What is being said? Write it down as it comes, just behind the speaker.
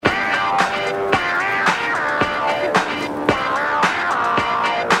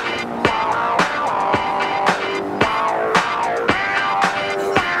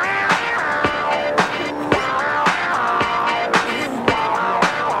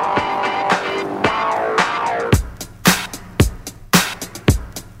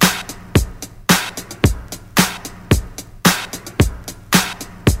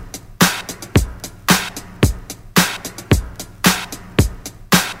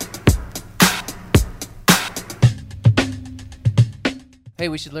Hey,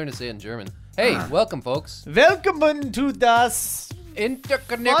 we should learn to say it in German. Hey, welcome, folks. Welcome to das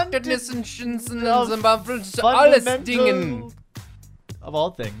Interconnectedness of alles Dingen. Of all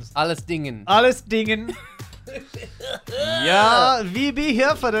things. Alles Dingen. Alles Dingen. Yeah, we be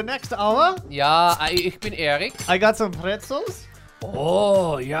here for the next hour. Ja, ich bin Erik. I got some pretzels.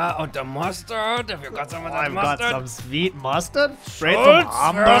 Oh, ja, und der Mustard. Dafür got some of that I've got mustard. some sweet mustard. Straight Schulz,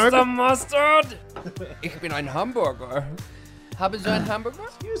 from Hamburg. the Mustard. Ich bin ein Hamburger. Haben Sie einen Hamburger?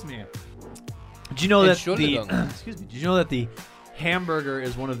 Excuse me. Did you know that the Entschuldigung. excuse me? Did you know that the hamburger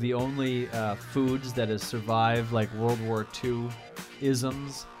is one of the only foods that has survived like World War II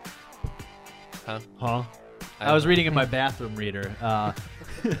isms? Huh? I was reading in my bathroom reader.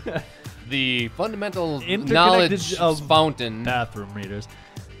 The fundamental Interconnected knowledge of fountain. Bathroom readers.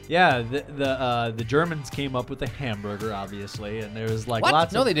 Yeah, the Germans came up with the hamburger, obviously, and there was like What?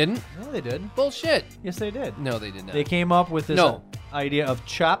 lots. No, of... they didn't. No, they did. Bullshit. Yes, they did. No, they did not. They came up with this No. idea of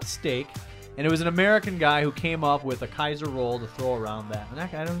chopped steak, and it was an American guy who came up with a Kaiser roll to throw around that. And I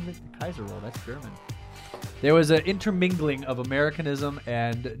don't think the Kaiser roll, that's German. There was an intermingling of Americanism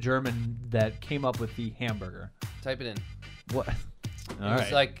and German that came up with the hamburger. Type it in. What?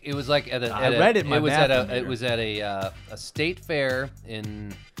 It was like at a. I read it in my It was at bathroom a. It was at a state fair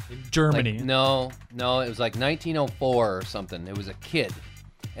in Germany. Like, no, it was like 1904 or something. It was a kid,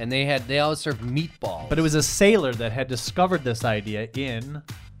 and they always served meatballs. But it was a sailor that had discovered this idea in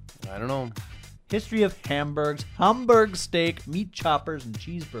I don't know. History of Hamburg steak, meat choppers, and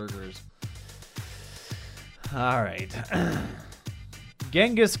cheeseburgers. All right.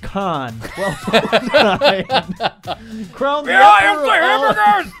 Genghis Khan, 1209. Crowned the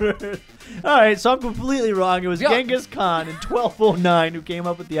hamburgers! All right, so I'm completely wrong. It was Genghis Khan in 1209 who came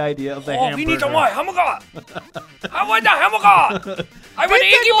up with the idea of the hamburger. We need more hamburger. I want the hamburger. I want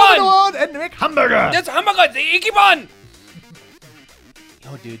the Ikebun. And make hamburger. That's hamburger, the Ikebun.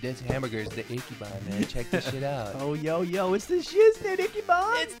 Yo, dude, that's hamburgers, the Ikebun, man. Check this shit out. Oh, yo, it's the shiznit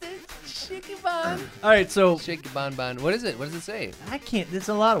Ikebun. It's the Shikebun. All right, so Shikebun bun. What is it? What does it say? I can't. There's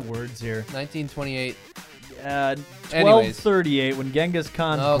a lot of words here. 1928. 1238, when Genghis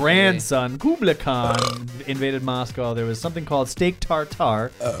Khan's grandson Kublai Khan invaded Moscow, there was something called steak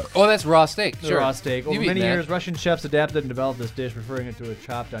tartare. Oh, that's raw steak. The Sure. raw steak. Over You've many eaten that. years, Russian chefs adapted and developed this dish, referring it to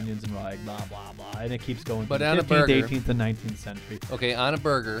chopped onions and raw egg, blah, blah, blah. And it keeps going But through on the a 15th, burger. 18th, and 19th century. Okay, on a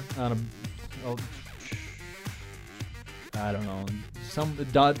burger. I don't know.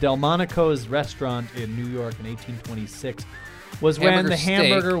 Delmonico's restaurant in New York in 1826 was when Hamburger the steak.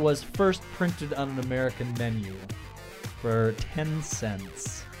 hamburger was first printed on an American menu for 10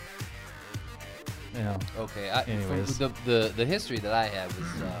 cents. Yeah. Okay. Anyways. The history that I have was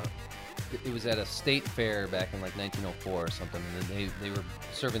it was at a state fair back in like 1904 or something, and then they were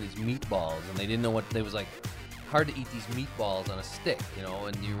serving these meatballs, and they didn't know what they was like. Hard to eat these meatballs on a stick, you know,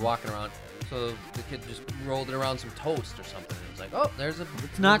 and you're walking around. So the kid just rolled it around some toast or something. It was like, oh, there's a.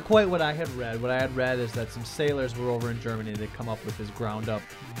 It's not quite what I had read. What I had read is that some sailors were over in Germany. They come up with this ground-up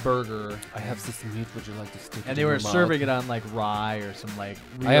burger. I have this meat. Would you like to stick? And they were serving it on like rye or some like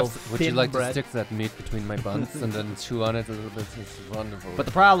real thin Would you like bread. to stick that meat between my buns and then chew on it a little bit? It's wonderful. But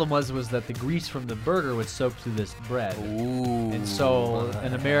the problem was that the grease from the burger would soak through this bread. Ooh. And so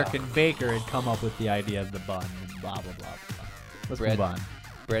an American baker had come up with the idea of the bun and blah, blah, blah, blah. Let's Bread. move on.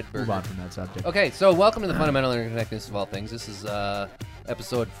 Bread burger. Move on from that subject. Okay, so welcome to the fundamental interconnectedness of all things. This is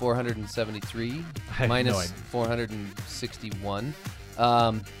episode 473 I have minus no idea. 461.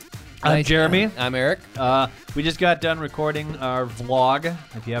 I'm Jeremy. I'm Eric. We just got done recording our vlog.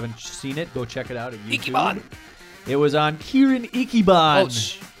 If you haven't seen it, go check it out at YouTube. Ikebun. It was on Kirin Ichiban. Oh,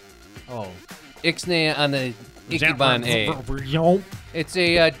 shh. Oh. Ixnay on the Ikebun A. It's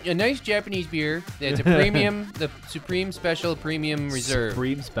a nice Japanese beer. It's a premium, the Supreme Special Premium Reserve.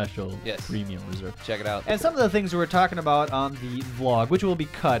 Supreme Special Yes. Premium Reserve. Check it out. And some of the things we were talking about on the vlog, which will be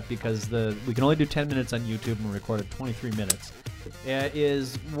cut because we can only do 10 minutes on YouTube and we recorded 23 minutes,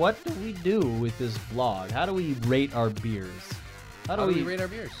 is what do we do with this vlog? How do we rate our beers? How do we rate our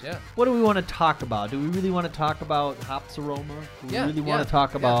beers? Yeah. What do we want to talk about? Do we really want to talk about hops aroma? Do we really want to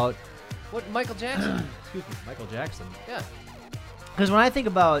talk about... What, Michael Jackson? Excuse me, Michael Jackson. Yeah. Because when I think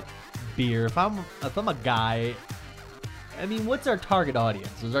about beer, if I'm a guy, I mean, what's our target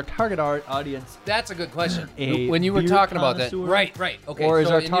audience? Is our target audience That's a good question. a When you were beer talking about that. connoisseur? Right. Okay. or is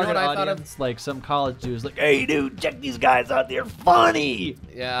so, our and you know target what I thought of? audience like some college dudes like, hey, dude, check these guys out, they're funny.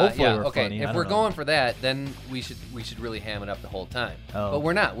 Yeah, Hopefully yeah. we're Okay, funny, I if don't we're know. going for that, then we should really ham it up the whole time. Oh. But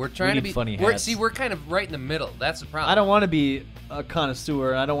we're not. We're trying to need be funny we're, hats. See, we're kind of right in the middle. That's the problem. I don't want to be a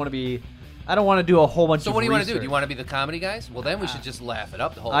connoisseur. I don't want to do a whole bunch of So what do you want to do? research. Do you want to be the comedy guys? Well, then we should just laugh it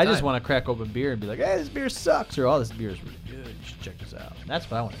up the whole time. I just want to crack open beer and be like, hey, this beer sucks, or oh, this beer is really good. You should check this out. That's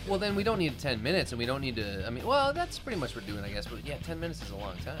what I want to do. Well, then we don't need 10 minutes, and we don't need to. I mean, well, that's pretty much what we're doing, I guess. But yeah, 10 minutes is a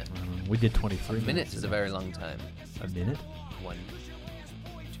long time. We did 23 A minute minutes. is a very long time. A minute? 1,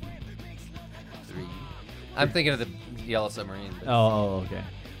 2, 3. I'm thinking of the Yellow Submarine. But Oh, okay.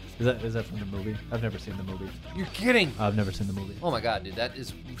 Is that from the movie? I've never seen the movie. You're kidding! I've never seen the movie. Oh my god, dude, that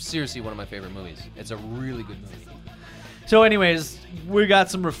is seriously one of my favorite movies. It's a really good movie. So, anyways, we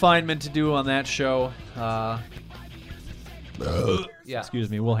got some refinement to do on that show. Yeah. Excuse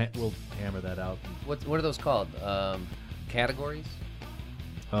me. We'll hammer that out. What are those called? Categories?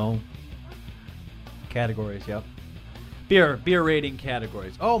 Oh. Categories. Yep. Beer rating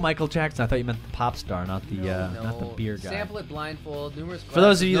categories. Oh, Michael Jackson. I thought you meant the pop star, not the not the beer guy. Sample it blindfold. Numerous. For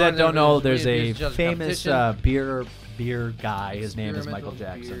those of you that don't know, glasses, there's a beers, judge famous competition. beer guy. His name is Michael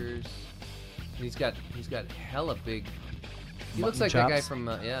Experimental Jackson. beers. He's got hella big. He looks Mutton like that guy chops? from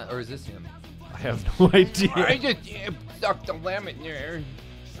or is this him? I have no idea. I just stuck the lemon there.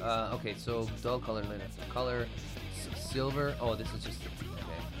 Okay, so dull color, color, silver. Oh, this is just okay.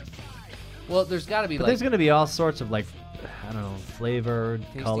 Well, there's got to be But like there's going to be all sorts of like, I don't know, flavor,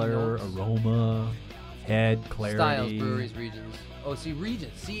 Tasting color, notes. aroma, head, clarity. styles, breweries, regions. Oh, see,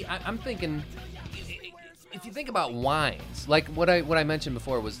 regions. See, I'm thinking. If you think about wines, like what I mentioned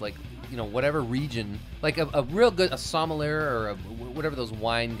before was like, you know, whatever region, like a real good sommelier or whatever those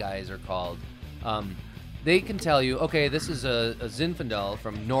wine guys are called, they can tell you, okay, this is a Zinfandel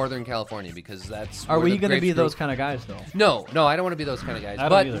from Northern California because that's. Are where we the going to grapes be grew. those kind of guys though? No, I don't want to be those kind of guys. I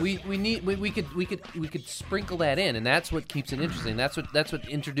don't But either. we could sprinkle that in, and that's what keeps it interesting. That's what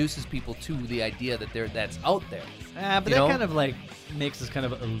introduces people to the idea that that's out there. But You that know? kind of like makes us kind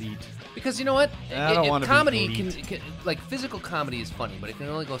of elite. Because you know what? I don't wanna be comedy elite. can like physical comedy is funny, but it can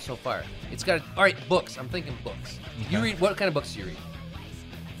only go so far. It's got all right. Books. I'm thinking books. You Okay. read what kind of books do you read?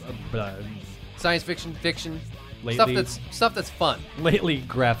 Science fiction, fiction, Lately- stuff that's fun. Lately,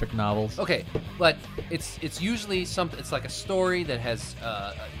 graphic novels. Okay, but it's usually something. It's like a story that has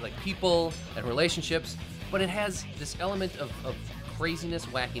like people and relationships, but it has this element of craziness,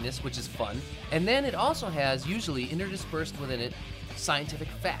 wackiness, which is fun, and then it also has usually interspersed within it scientific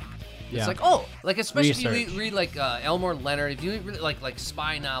fact. Yeah. It's like like especially if Research. you read like Elmore Leonard, if you read like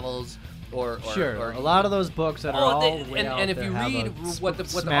spy novels or Sure, a lot of those books that are all way out and if there you have read a what the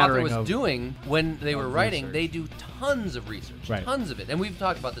author smattering was of- doing when they were of writing, research. they do tons of research, Right. tons of it, and we've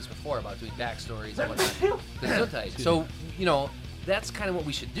talked about this before about doing backstories and whatnot. Gesundheit. So you know that's kind of what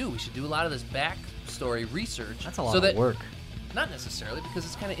we should do. We should do a lot of this backstory research. That's a lot so that, of work. Not necessarily because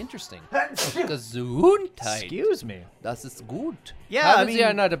it's kind of interesting. Gesundheit. Excuse me. Das ist gut. Yeah, Haben I mean, Sie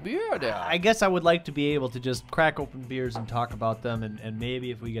another beer there? I guess I would like to be able to just crack open beers and talk about them, and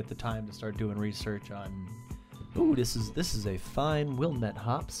maybe if we get the time to start doing research on, ooh, this is a fine Wilmette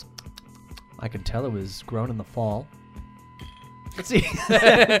hops. I can tell it was grown in the fall. Let's see.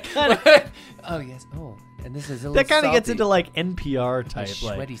 Oh yes. Oh, and this is a That kind of gets salty. into like NPR type.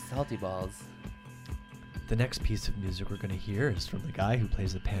 Like sweaty salty balls. the next piece of music we're gonna hear is from the guy who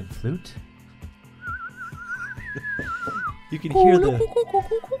plays the pan flute. You can hear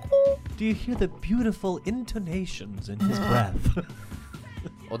the. Do you hear the beautiful intonations in his breath?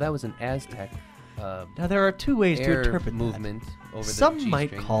 Oh, that was an Aztec Now there are two ways to air interpret movement over the Some G might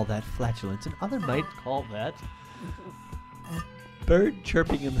string. call that flatulence, and other might call that bird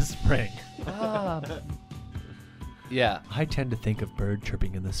chirping in the spring. Yeah, I tend to think of bird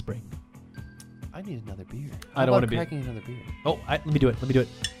chirping in the spring. I need another beer. I don't How wanna about be- cracking another beer. Oh, let me do it. Let me do it.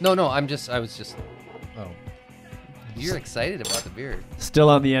 No, I was just. Oh, You're excited about the beer. still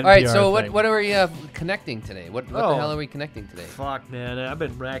on the NPR. All right, so thing. what are we connecting today? What the Oh. hell are we connecting today? Fuck, man, I've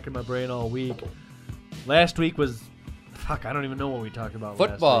been racking my brain all week. Last week was, fuck, I don't even know what we talked about.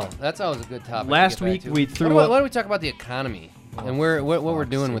 Football. Last week. That's always a good topic. to Last get back week to. we What threw about- up- Why don't we talk about the economy and what we're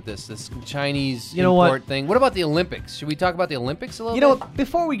doing with this Chinese You know what? import thing? What about the Olympics? Should we talk about the Olympics a little You know, bit?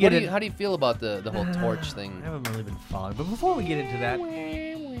 before we get in, How do you feel about the whole torch thing? I haven't really been following, but before we get into that,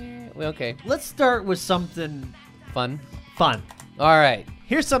 Well, okay, let's start with something fun. fun. All right.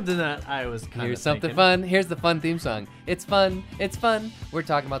 Here's something that I was kind of Here's something fun. Here's the fun theme song. It's fun. It's fun. We're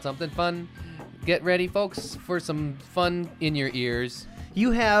talking about something fun. Get ready, folks, for some fun in your ears.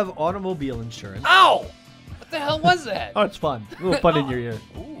 You have automobile insurance. Ow! What the hell was that? Oh, it's fun. A little fun in your ear.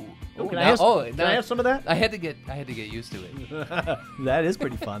 Ooh. Oh, can Now- I have, oh, can now- I have some of that? I had to get used to it. That is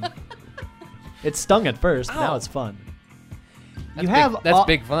pretty fun. It stung at first. Now Ow. it's fun. That's You have big, that's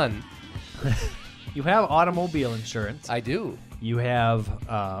big fun. You have automobile insurance. I do. You have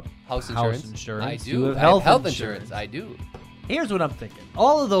House insurance. insurance. I You do. have I health health insurance. insurance. I do. Here's what I'm thinking.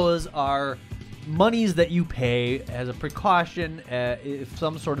 All of those are monies that you pay as a precaution if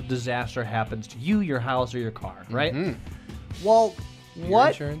some sort of disaster happens to you, your house, or your car, right? Mhm. Well, Your what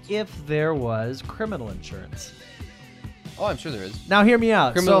insurance? if there was criminal insurance? Oh, I'm sure there is. Now, hear me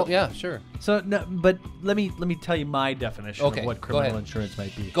out. Criminal, So, yeah, sure. So, no, but let me tell you my definition Okay, of what go criminal ahead. insurance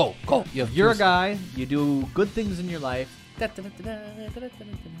might be. Go. You're a guy. You do good things in your life,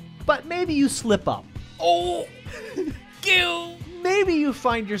 but maybe you slip up. Oh, kill Maybe you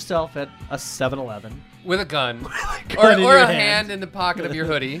find yourself at a 7-Eleven. with a gun, gun in or your a hand. hand in the pocket of your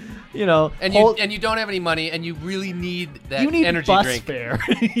hoodie, You know, and you don't have any money, and you really need that you need energy bus drink fare.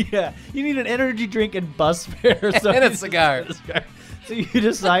 Yeah, you need an energy drink and bus fare. So and a cigar. So you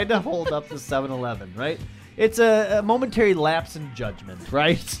decide to hold up the 7-Eleven, right? It's a momentary lapse in judgment,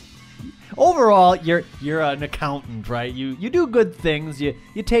 right? Overall, you're an accountant, right? You do good things. You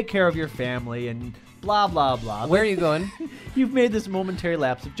take care of your family and blah blah blah. Where are you going? You've made this momentary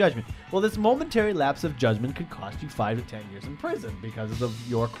lapse of judgment. Well, this momentary lapse of judgment could cost you 5 to 10 years in prison because of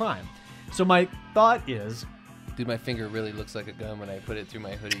your crime. So my thought is, Dude, my finger really looks like a gun when I put it through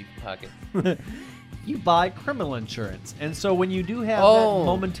my hoodie pocket. you buy criminal insurance. And so when you do have Oh. that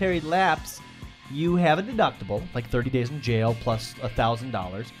momentary lapse, you have a deductible, like 30 days in jail plus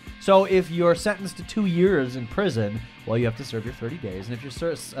 $1,000. So if you're sentenced to 2 years in prison, well, you have to serve your 30 days. And if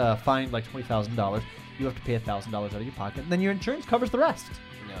you're fined like $20,000, you have to pay $1,000 out of your pocket. And then your insurance covers the rest.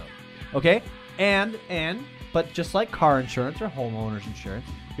 No. Okay? But just like car insurance or homeowner's insurance,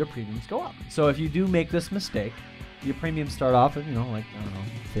 your premiums go up. So if you do make this mistake, your premiums start off at, like, I don't know,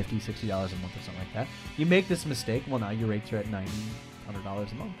 $50, $60 a month or something like that. You make this mistake, well, now your rates are at $90,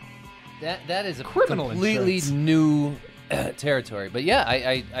 $100 a month. That is a Criminal completely insurance. new territory. But yeah,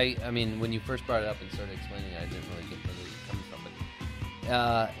 I mean, when you first brought it up and started explaining it, I didn't really get where you're coming from.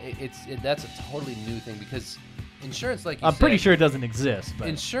 But that's a totally new thing because insurance, like you I'm said, pretty sure it doesn't exist. But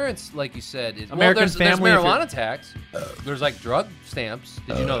insurance, like you said, is American there's Family, if you're- marijuana tax. There's like drug stamps.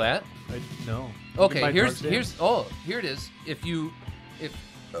 Did you know that? No. Okay, here it is. If you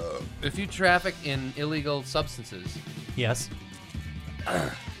traffic in illegal substances Yes.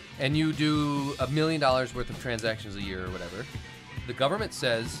 and you do $1 million worth of transactions a year or whatever, the government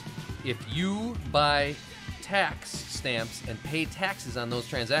says if you buy tax stamps and pay taxes on those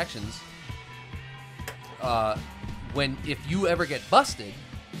transactions, if you ever get busted,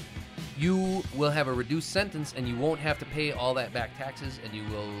 you will have a reduced sentence and you won't have to pay all that back taxes, and you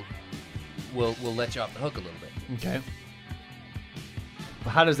will let you off the hook a little bit. Okay.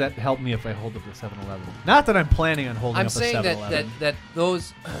 Well, how does that help me if I hold up the 7-Eleven? Not that I'm planning on holding I'm up a saying 7-Eleven.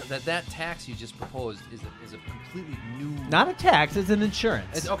 that tax you just proposed is a completely new. Not a tax, it's an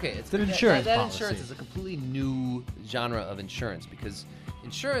insurance. It's an insurance that policy. insurance is a completely new genre of insurance because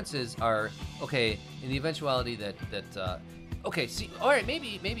insurances are okay in the eventuality that all right,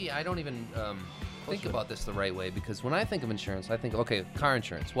 maybe I don't even think about this the right way, because when I think of insurance, I think, okay, car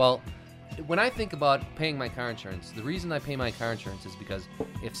insurance. Well, when I think about paying my car insurance, the reason I pay my car insurance is because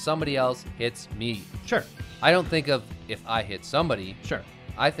if somebody else hits me. Sure. I don't think of if I hit somebody. Sure.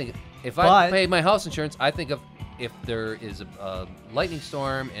 I think if But- I pay my house insurance, I think of if there is a lightning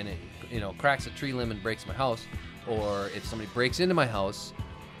storm and it cracks a tree limb and breaks my house, or if somebody breaks into my house.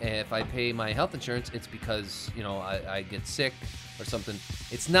 And if I pay my health insurance, it's because I get sick or something.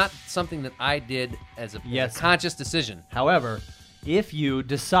 It's not something that I did as a conscious decision. However, if you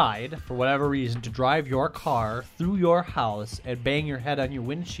decide, for whatever reason, to drive your car through your house and bang your head on your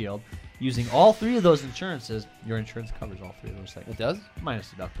windshield using all 3 of those insurances, your insurance covers all 3 of those things. It does? Minus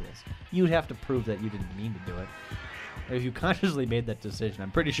deductibles. You would have to prove that you didn't mean to do it. If you consciously made that decision, I'm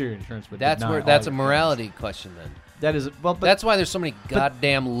pretty sure your insurance would deny all That's a your morality question then. claims. That is, well, but That's why there's so many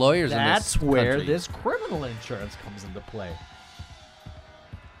goddamn lawyers in this that's where country. this criminal insurance comes into play.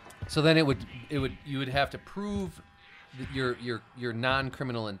 So then you would have to prove that your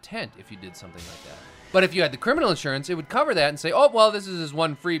non-criminal intent if you did something like that. But if you had the criminal insurance, it would cover that and say, oh, well, this is his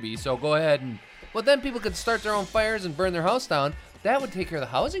one freebie, so go ahead and. Well, then people could start their own fires and burn their house down. That would take care of the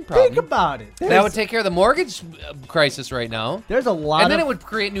housing problem. Think about it. That would take care of the mortgage crisis right now. There's a lot And then of it would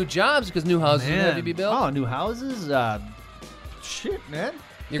create new jobs because new houses would have to be built. Oh, new houses? Shit, man.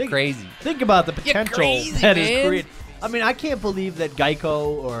 You're crazy. Think about the You're potential crazy, that is man. created. I mean, I can't believe that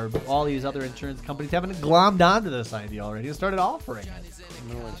Geico or all these other insurance companies haven't glommed onto this idea already and started offering it.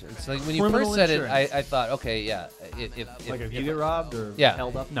 Criminal insurance. It's like when you Criminal first said insurance. it, I thought, okay, yeah. If You get robbed or Yeah.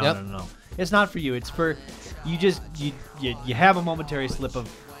 held up? No, Yep. no. It's not for you. It's for you. You have a momentary slip of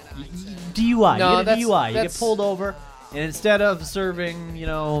DUI. No, you get a DUI. You get that's- pulled over, and instead of serving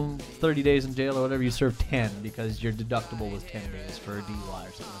 30 days in jail or whatever, you serve 10 because your deductible was 10 days for a DUI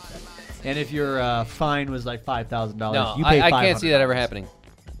or something like that. And if your fine was like $5,000, No, you pay I $500. can't see that ever happening.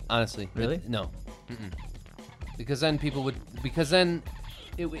 Honestly. Really? No. Mm-mm. Because then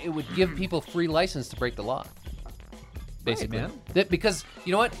it would give people free license to break the law. basically. man. Because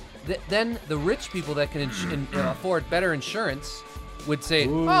you know what? Then the rich people that can afford better insurance would say,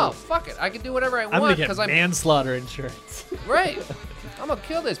 Ooh. "Oh, fuck it, I can do whatever I I'm gonna want get because I'm manslaughter insurance. right. I'm gonna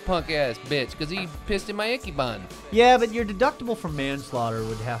kill this punk ass bitch because he pissed in my icky bun." Yeah, but your deductible for manslaughter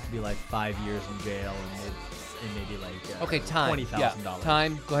would have to be like 5 years in jail and maybe like Okay, time. $20,000. Yeah,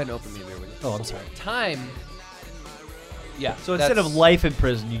 time. Go ahead and open me a beer with you. Oh, I'm sorry. Time. Yeah. So instead of life in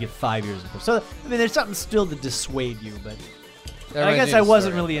prison, you get 5 years in prison. So I mean, there's something still to dissuade you, but I guess I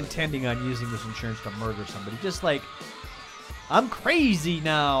wasn't really intending on using this insurance to murder somebody. Just like, I'm crazy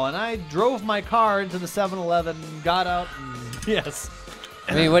now, and I drove my car into the 7-Eleven, got out, and yes.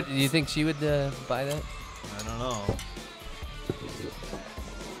 I mean, what do you think she would buy that? I don't know.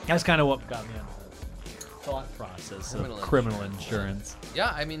 That's kind of what got me on the thought process of criminal insurance. Yeah,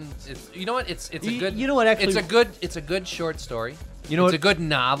 I mean, it's you know what? It's a You- good. you know what, actually- it's a good short story. You know it's what- a good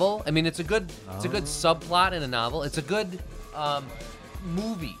novel. I mean, it's a good subplot in a novel. It's a good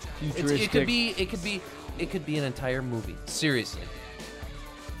movie. It could be an entire movie. Seriously.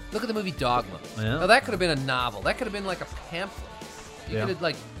 Look at the movie Dogma. Yeah. Now that could have been a novel. That could have been like a pamphlet. You Yeah. could have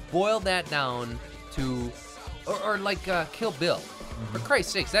like boiled that down to, or like Kill Bill. For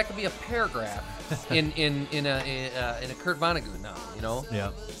Christ's sakes, that could be a paragraph in a Kurt Vonnegut novel. You know.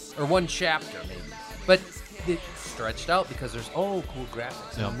 Yeah. Or one chapter maybe, but it's stretched out because there's cool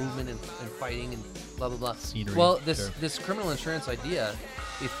graphics and movement and fighting and blah blah blah. Scenery, Well, this sure. this criminal insurance idea,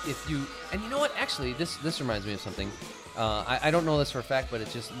 if you and you know what, actually this reminds me of something. I don't know this for a fact, but it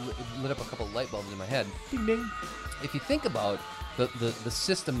just lit up a couple of light bulbs in my head. Ding ding. If you think about the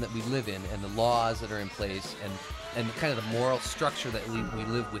system that we live in and the laws that are in place and the kind of the moral structure that we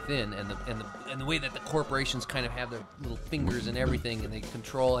live within and the way that the corporations kind of have their little fingers in everything and they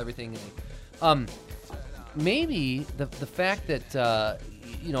control everything. And maybe the fact that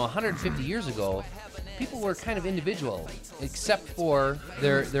 150 years ago people were kind of individual except for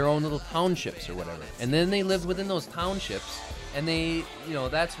their own little townships or whatever, and then they lived within those townships and they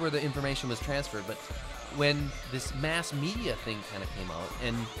that's where the information was transferred. But when this mass media thing kind of came out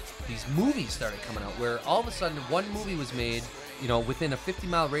and these movies started coming out where all of a sudden one movie was made within a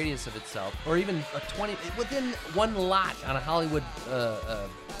 50-mile radius of itself, or even a 20 within one lot on a Hollywood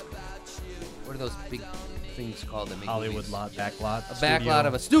what are those big things called that make Hollywood movies? lot, back lot, A back lot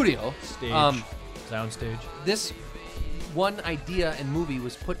of a studio. stage, sound stage. This one idea and movie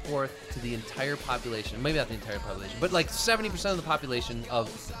was put forth to the entire population. Maybe not the entire population, but like 70% of the population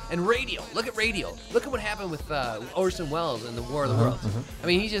and radio. Look at radio. Look at what happened with Orson Welles and the War of the Worlds. I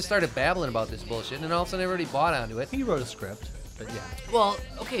mean, he just started babbling about this bullshit, and all of a sudden everybody bought onto it. He wrote a script, but yeah. Well,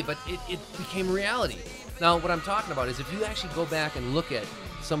 okay, but it became reality. Now, what I'm talking about is if you actually go back and look at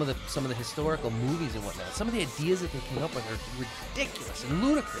some of the historical movies and whatnot, some of the ideas that they came up with are ridiculous and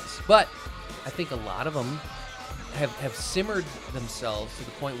ludicrous. But I think a lot of them have simmered themselves to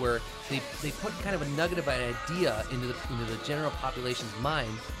the point where they put kind of a nugget of an idea into the general population's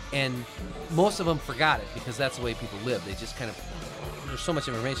mind, and most of them forgot it because that's the way people live. They just kind of, there's so much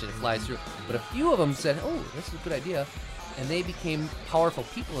information it flies through. But a few of them said, "Oh, this is a good idea." And they became powerful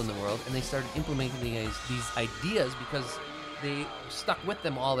people in the world, and they started implementing these ideas because they stuck with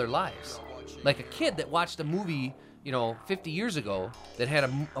them all their lives. Like a kid that watched a movie, 50 years ago that had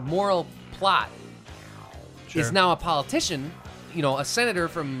a moral plot is now a politician, a senator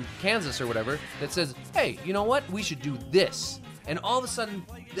from Kansas or whatever that says, "Hey, you know what? We should do this." And all of a sudden,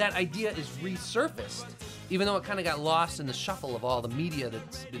 that idea is resurfaced, even though it kind of got lost in the shuffle of all the media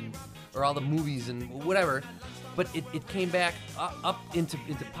that's been, or all the movies and whatever. But it came back up into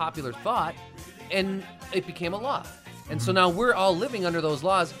popular thought, and it became a law. And so now we're all living under those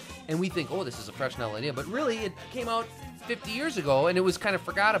laws, and we think, "Oh, this is a fresh novel idea." But really, it came out 50 years ago, and it was kind of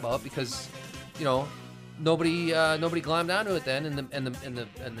forgot about because, nobody glommed onto it then, and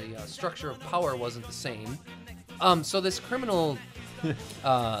the structure of power wasn't the same. So this criminal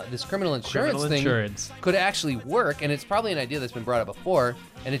insurance thing could actually work, and it's probably an idea that's been brought up before,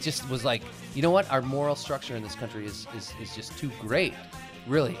 and it just was like, you know what, our moral structure in this country is just too great,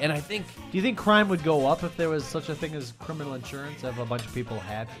 really. And I think, Do you think crime would go up if there was such a thing as criminal insurance? If a bunch of people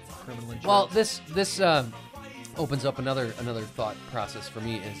had criminal insurance? well, this opens up another thought process for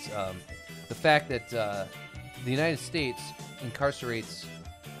me, is the fact that the United States incarcerates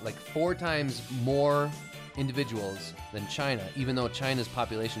like 4 times more individuals than China, even though China's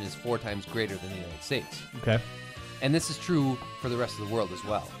population is 4 times greater than the United States. Okay. And this is true for the rest of the world as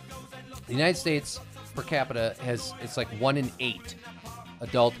well. The United States per capita it's like 1 in 8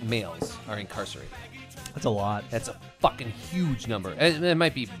 adult males are incarcerated. That's a lot. That's a fucking huge number. And that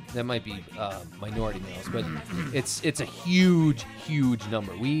might be minority males, but it's a huge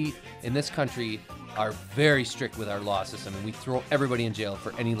number. We in this country are very strict with our law system, and we throw everybody in jail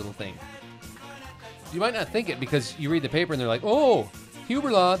for any little thing. You might not think it because you read the paper and they're like, oh,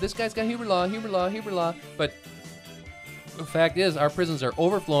 Huber law, this guy's got Huber law, Huber law, Huber law. But the fact is, our prisons are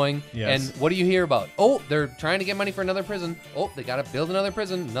overflowing. Yes. And what do you hear about? Oh, they're trying to get money for another prison. Oh, they got to build another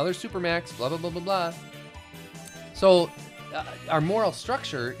prison, another supermax, blah, blah, blah, blah, blah. So our moral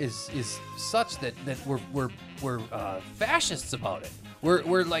structure is such that we're fascists about it.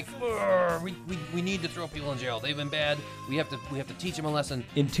 We're like, we need to throw people in jail. They've been bad. We have to teach them a lesson.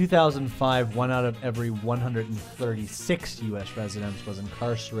 In 2005, 1 out of every 136 U.S. residents was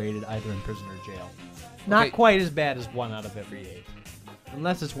incarcerated either in prison or jail. Not Okay. quite as bad as 1 out of every 8,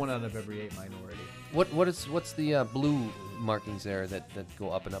 unless it's 1 out of every 8 minority. What's the blue markings there that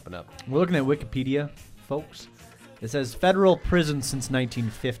go up and up and up? We're looking at Wikipedia, folks. It says federal prison since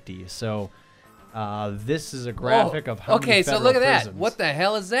 1950. So this is a graphic of how many Okay, so federal look at that. prisons. What the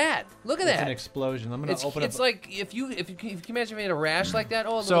hell is that? Look at It's that. an explosion. I'm gonna open It's up. like if you imagine if you had a rash like that, oh,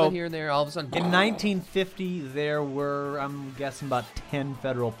 a little So, bit here and there, all of a sudden. In 1950, there were, I'm guessing, about 10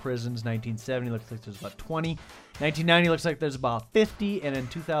 federal prisons. 1970 looks like there's about 20. 1990 looks like there's about 50. And in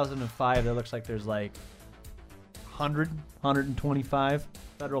 2005, there looks like there's like 100, 125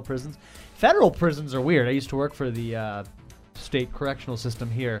 federal prisons. Federal prisons are weird. I used to work for the state correctional system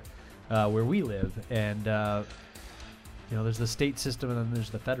here where we live. And, there's the state system and then there's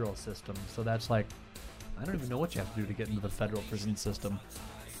the federal system. So that's like, I don't even know what you have to do to get into the federal prison system.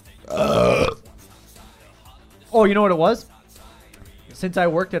 Oh, you know what it was? Since I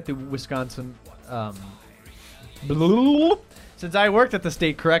worked at the Wisconsin, since I worked at the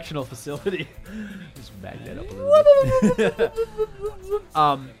state correctional facility, just back that up a little bit.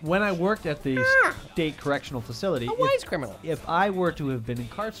 When I worked at the state correctional facility, A wise criminal. if I were to have been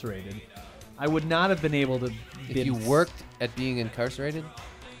incarcerated, I would not have been able to. If you worked at being incarcerated,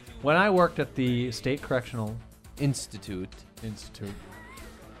 When I worked at the state correctional institute,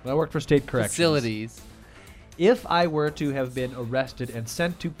 when I worked for state corrections, facilities. if I were to have been arrested and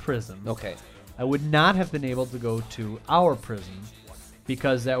sent to prison, Okay. I would not have been able to go to our prison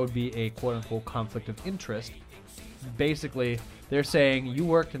because that would be a quote-unquote conflict of interest. Basically, they're saying you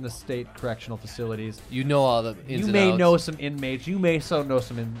worked in the state correctional facilities. You know all the ins You and may outs. know some inmates. You may know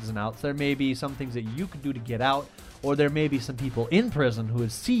some ins and outs. There may be some things that you could do to get out, or there may be some people in prison who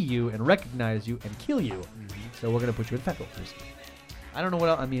would see you and recognize you and kill you. So we're going to put you in federal prison. I don't know what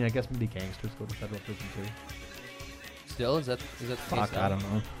else. I mean, I guess maybe gangsters go to federal prison too. Still, is that the case Fuck, now? I don't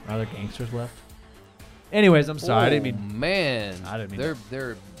know. Are there gangsters left? Anyways, I'm sorry. I didn't mean. Man, I didn't mean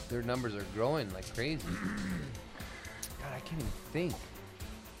their numbers are growing like crazy. God, I can't even think.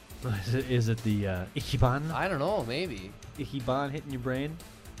 Is it the Ichiban? I don't know, maybe. Ichiban hitting your brain?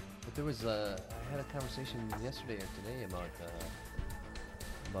 But there was I had a conversation yesterday or today about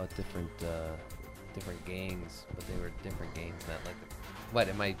different gangs, but they were different gangs, not like. What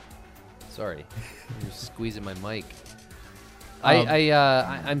am I? Sorry, you're squeezing my mic.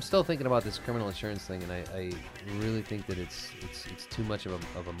 I'm still thinking about this criminal insurance thing, and I really think that it's too much of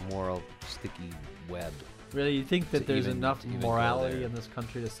a moral sticky web. Really, you think that To there's even- enough to even go morality there. in this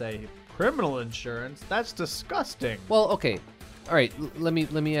country to say criminal insurance? That's disgusting. Well, okay, all right. Let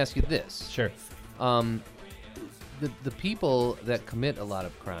me ask you this. Sure. The people that commit a lot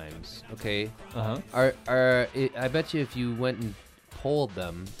of crimes, okay, Uh huh. I bet you if you went and polled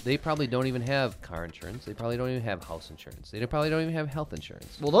them, they probably don't even have car insurance. They probably don't even have house insurance. They probably don't even have health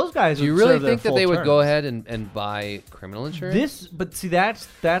insurance. Well, those guys. Do you would really serve their think that full they would go terms. ahead and buy criminal insurance? But see, that's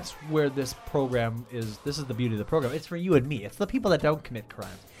where this program is. This is the beauty of the program. It's for you and me. It's the people that don't commit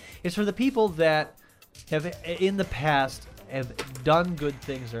crimes. It's for the people that have, in the past, have done good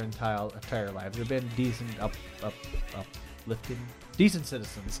things their entire lives. They've been decent, uplifting, decent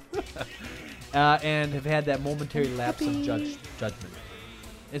citizens, and have had that momentary lapse of judgment.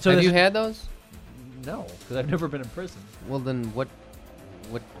 And so have you there's- had those? No, because I've never been in prison. Well, then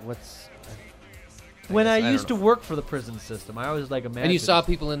what's? When I don't used to know. work for the prison system, I always like imagined. And you saw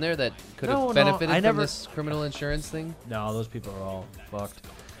people in there that could No, have no, benefited I from never- this criminal insurance thing. No, those people are all fucked.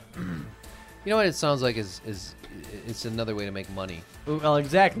 You know what it sounds like is it's another way to make money. Well,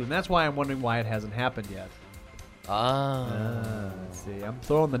 exactly, and that's why I'm wondering why it hasn't happened yet. See, I'm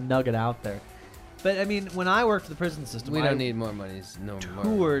throwing the nugget out there. But I mean, when I worked for the prison system, We I don't need more money. No more.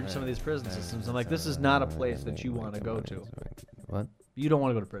 toured some of these prison systems. I'm like, this is not a place that you want to go to. What? You don't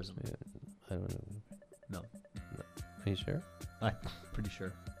want to go to prison. I don't know. No, Are you sure? I'm pretty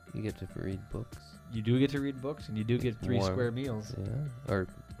sure. You get to read books. You do get to read books, and you do get 3 Warm. square meals. Yeah. Or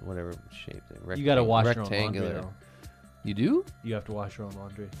whatever shape. You got to wash your own laundry, rectangular. though. You do? You have to wash your own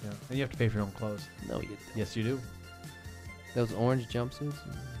laundry, yeah. And you have to pay for your own clothes. No, you don't. Yes, you do. Those orange jumpsuits.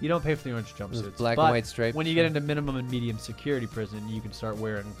 You don't pay for the orange Those jumpsuits. black but and white stripes. when you get into minimum and medium security prison, you can start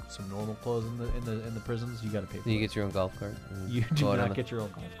wearing some normal clothes in the prisons. You got to pay for Then you it. get your own golf cart. and You do go out on not the- get your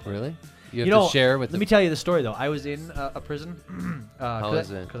own golf cart. Really? You You have know, to share with Let me tell you the story though. I was in a prison. How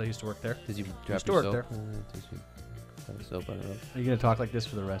is it? Because I used to work there. Did you drop Used to your work soap? there. Did you have soap on the road? Are you gonna talk like this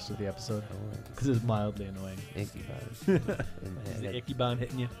for the rest of the episode? Oh, Because it's mildly annoying. icky bottom in my Is head. the icky bond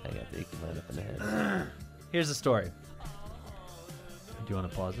hitting you? I got the icky line up in the head. Here's the story. Do you want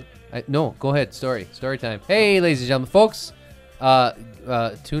to pause it? No, go ahead. Story time. Hey, ladies and gentlemen, folks.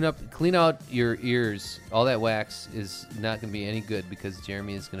 Tune up, clean out your ears. All that wax is not going to be any good because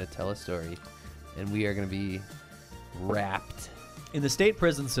Jeremy is going to tell a story, and we are going to be wrapped. In the state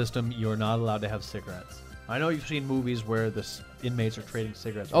prison system, you're not allowed to have cigarettes. I know you've seen movies where the inmates are trading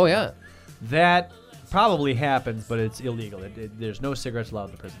cigarettes. Oh yeah, That probably happens, but it's illegal. There's no cigarettes allowed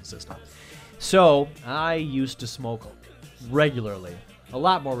in the prison system. So I used to smoke regularly, a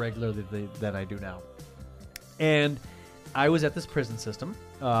lot more regularly than I do now. And I was at this prison system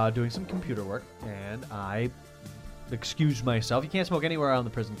doing some computer work, and I excused myself. You can't smoke anywhere on the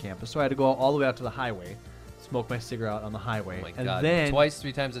prison campus, so I had to go all the way out to the highway, smoke my cigarette on the highway. oh my and god, then twice,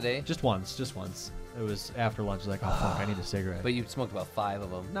 3 times a day. just once. It was after lunch. I was like, oh fuck, I need a cigarette. But you smoked about 5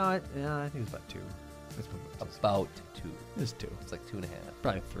 of them. No, I think it was about 2. About 2. It was 2. It's like 2.5.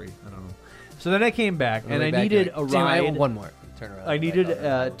 Probably 3. I don't know. So then I came back, and Really I back, needed you're a like, "Damn, I ride. want one more. Turn around. I needed Back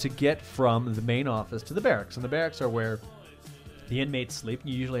out. to get from the main office to the barracks. And the barracks are where the inmates sleep.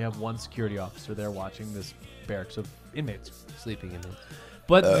 You usually have one security officer there watching this barracks of inmates. Sleeping in it.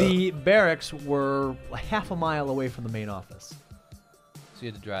 But the barracks were half a mile away from the main office. So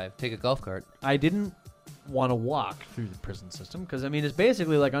you had to drive. Take a golf cart. I didn't want to walk through the prison system because, I mean, it's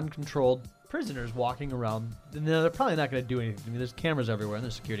basically like uncontrolled prisoners walking around. And they're probably not going to do anything. I mean, there's cameras everywhere and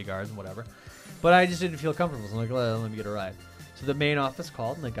there's security guards and whatever. But I just didn't feel comfortable. So I'm like, well, let me get a ride. So the main office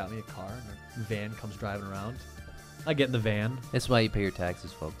called and they got me a car. And a van comes driving around. I get in the van. That's why you pay your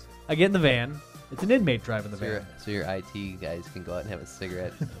taxes, folks. I get in the van. It's an inmate driving the van. So your IT guys can go out and have a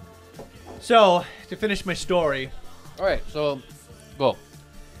cigarette. So, to finish my story, All right, so go.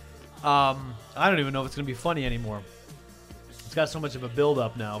 I don't even know if it's going to be funny anymore. It's got so much of a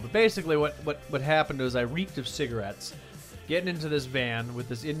build-up now. But basically what happened was I reeked of cigarettes, getting into this van with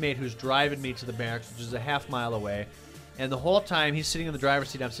this inmate who's driving me to the barracks, which is a half mile away. And the whole time he's sitting in the driver's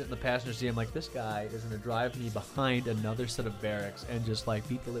seat, I'm sitting in the passenger seat. I'm like, this guy is going to drive me behind another set of barracks and just like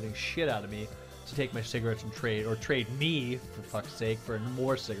beat the living shit out of me to take my cigarettes and trade me, for fuck's sake, for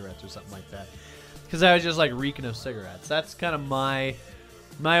more cigarettes or something like that. Because I was just like reeking of cigarettes. That's kind of my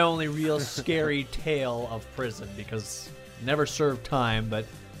only real scary tale of prison, because never served time, but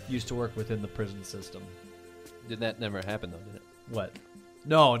used to work within the prison system. Did that never happen though? Did it? What?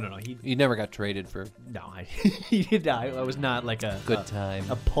 No. You never got traded for He did not. I was not like a good time.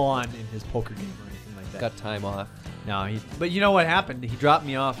 a pawn in his poker game or anything like that. Got time off No, but you know what happened? He dropped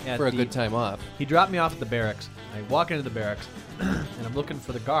me off at for a good time off. He dropped me off at the barracks. I walk into the barracks, and I'm looking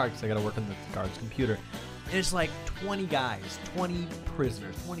for the guard because I got to work on the guard's computer. And it's like 20 guys, 20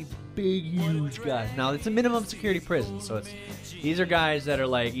 prisoners, 20 big, huge guys. Now, it's a minimum security prison, so these are guys that are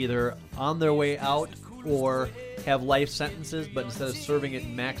like either on their way out or have life sentences, but instead of serving it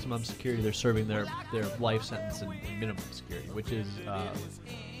in maximum security, they're serving their life sentence in minimum security, which is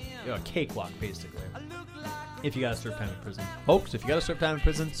a cakewalk, basically. If you got to serve time in prison. Folks, if you got to serve time in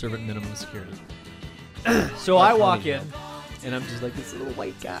prison, serve it in minimum security. So I walk in, and I'm just like this little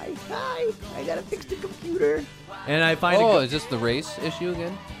white guy. Hi, I gotta fix the computer. And I find Oh, is this the race issue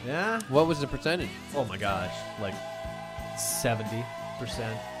again? yeah. What was the percentage? Oh my gosh, like 70%.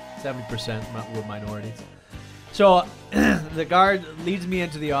 70% were minorities. So the guard leads me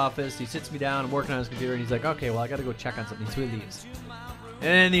into the office. He sits me down. I'm working on his computer, and he's like, "Okay, well, I gotta go check on something." So he leaves. And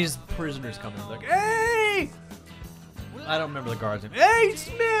then these prisoners come in. They're like, "Hey!" I don't remember the guard's name. "Hey,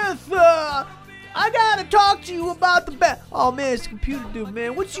 Smith! I gotta talk to you about the Oh man, it's the computer dude,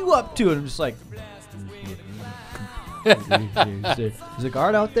 man. What you up to?" And I'm just like, "Is a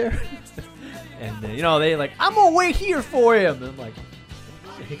guard out there?" And they like, "I'm gonna wait here for him." And I'm like,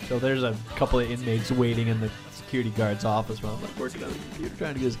 so there's a couple of inmates waiting in the security guard's office while I'm like working on the computer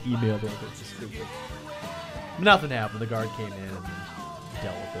trying to get his email to look at this stupid. Nothing happened. The guard came in and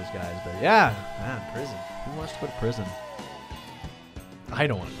dealt with those guys. But yeah, man, prison. Who wants to go to prison? I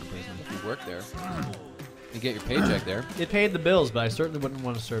don't want to go to prison. You work there. You get your paycheck there. It paid the bills, but I certainly wouldn't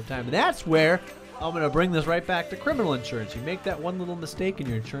want to serve time. And that's where I'm going to bring this right back to criminal insurance. You make that one little mistake and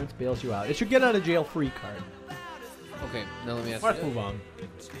your insurance bails you out. It's your get out of jail free card. Okay, now let me ask Let's you. move on.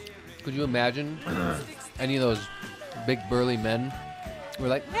 Could you imagine any of those big burly men who were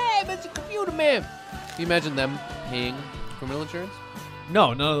like, "Hey, Mr. Computer Man"? Can you imagine them paying criminal insurance?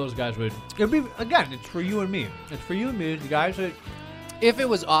 No, none of those guys would. It'd be again. It's for you and me. It's for you and me. The guys that. If it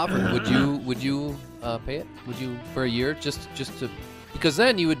was offered, would you pay it? Would you for a year just to? Because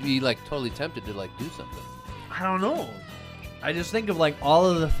then you would be like totally tempted to like do something. I don't know. I just think of like all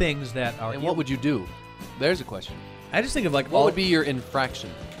of the things that are. And what would you do? There's a question. I just think of like What would be your infraction?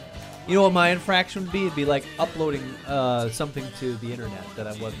 You know what my infraction would be? It'd be like uploading something to the internet that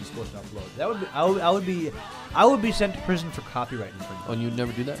I wasn't supposed to upload. That would be. I would be sent to prison for copyright infringement. Oh, and you'd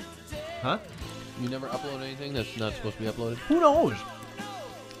never do that? Huh? You never upload anything that's not supposed to be uploaded? Who knows?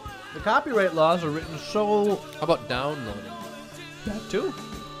 The copyright laws are written so. How about downloading? That too.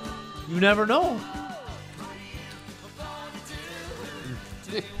 You never know.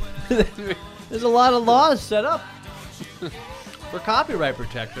 There's a lot of laws set up for copyright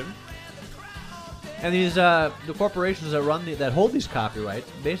protection, and these the corporations that hold these copyrights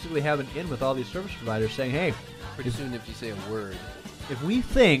basically have an in with all these service providers saying, "Hey, Pretty soon if you say a word. if we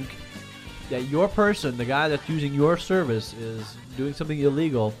think that your person, the guy that's using your service, is doing something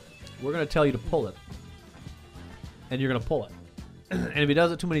illegal, we're going to tell you to pull it, and you're going to pull it. And if he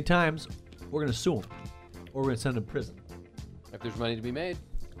does it too many times, we're going to sue him, or we're going to send him to prison." If there's money to be made,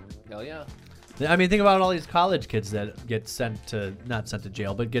 hell yeah. I mean, think about all these college kids that get not sent to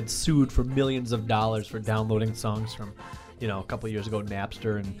jail, but get sued for millions of dollars for downloading songs from, a couple of years ago,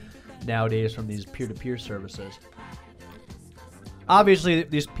 Napster, and nowadays from these peer-to-peer services. Obviously,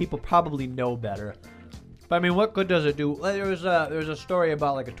 these people probably know better. But I mean, what good does it do? There was a story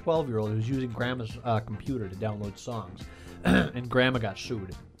about like a 12-year-old who was using grandma's computer to download songs, and grandma got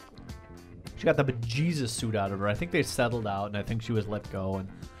sued. She got the bejesus suit out of her. I think they settled out, and I think she was let go, and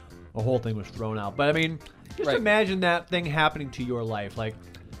the whole thing was thrown out. But I mean, just imagine that thing happening to your life, like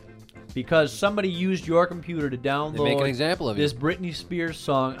because somebody used your computer to download They make an example of this you. Britney Spears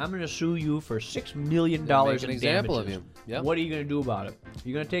song. I'm going to sue you for $6 million They make in an example damages. of you. Yep. What are you going to do about it?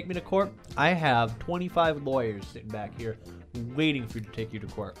 You going to take me to court? I have 25 lawyers sitting back here waiting for you to take you to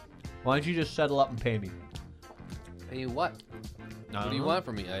court. Why don't you just settle up and pay me? Pay you what? I What don't do you know. want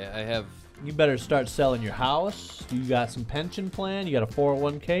from me? I have. You better start selling your house. You got some pension plan. You got a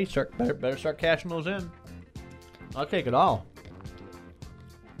 401k. Better start cashing those in. I'll take it all.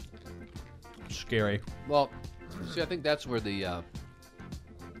 Scary. Well, see, I think that's where the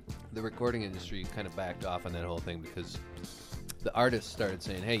recording industry kind of backed off on that whole thing because the artists started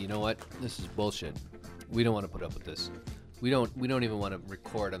saying, "Hey, you know what? This is bullshit. We don't want to put up with this. We don't even want to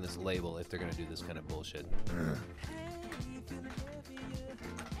record on this label if they're going to do this kind of bullshit."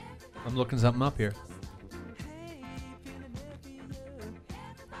 I'm looking something up here.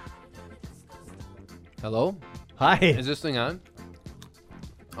 Hello? Hi. Is this thing on?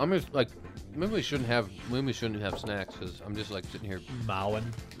 I'm just like, maybe we shouldn't have snacks because I'm just like sitting here. Mowing.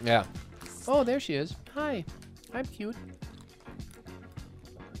 Yeah. Oh, there she is. Hi. I'm cute.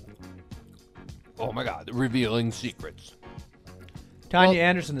 Oh my God! Revealing secrets. Tanya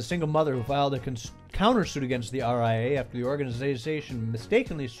Anderson, the single mother who filed a countersuit against the RIA after the organization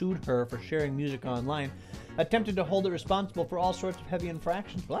mistakenly sued her for sharing music online, attempted to hold it responsible for all sorts of heavy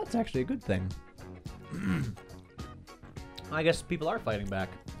infractions. Well, that's actually a good thing. I guess people are fighting back.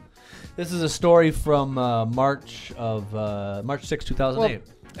 This is a story from March 6, 2008. Well,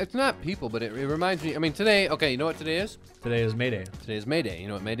 it's not people, but it reminds me. I mean, today. Okay, you know what today is? Today is May Day. Today is May Day. You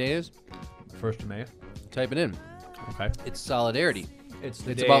know what May Day is? 1st of May. Type it in. Okay. It's solidarity. It's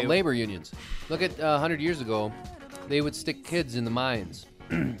It's about labor unions. Look at 100 years ago, they would stick kids in the mines,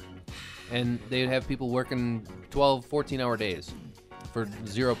 and they'd have people working 12, 14-hour days for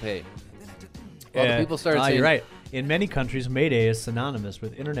zero pay. Well, the people started saying, you're right. In many countries, May Day is synonymous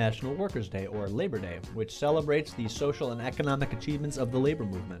with International Workers' Day, or Labor Day, which celebrates the social and economic achievements of the labor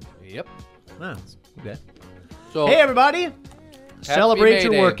movement. "Yep." Ah, okay. So Hey, everybody! happy Celebrate May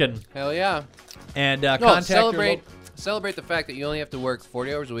your Day. working. Hell yeah! And No, contact celebrate. your Celebrate the fact that you only have to work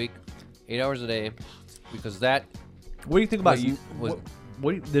 40 hours a week, 8 hours a day, because that What do you think about was- you?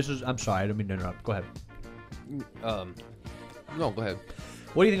 was- This is. I'm sorry, I don't mean to interrupt. Go ahead. No, go ahead.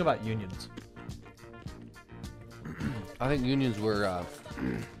 What do you think about unions? I think unions were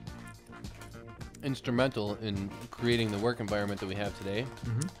instrumental in creating the work environment that we have today.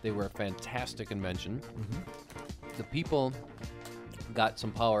 They were a fantastic invention. The people got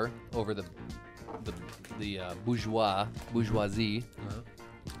some power over the bourgeoisie,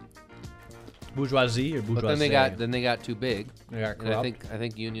 Bourgeoisie or bourgeoisie? but then they got too big. They got And I corrupt.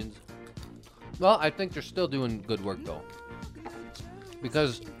 think unions. Well, I think they're still doing good work though,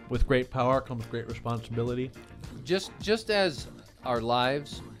 because With great power comes great responsibility. just as our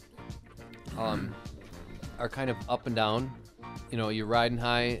lives are kind of up and down, you're riding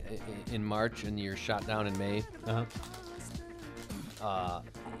high in March and you're shot down in May. Uh-huh.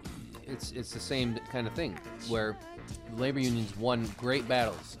 it's the same kind of thing where labor unions won great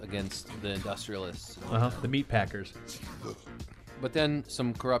battles against the industrialists. The meat packers. But then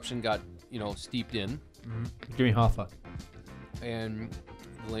some corruption got, steeped in, Give me Hoffa. and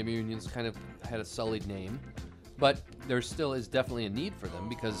the labor unions kind of had a sullied name. But there still is definitely a need for them,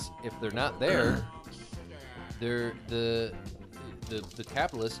 because if they're not there, they're the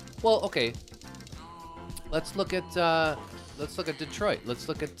capitalists. Well, okay. Let's look at Detroit. Let's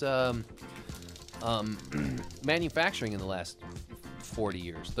look at manufacturing in the last 40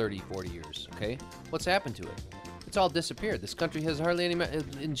 years, 30, 40 years. Okay, what's happened to it? It's all disappeared. This country has hardly any.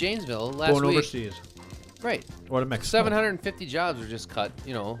 In Janesville last Going week, overseas. right? Or to Mexico. 750 jobs were just cut,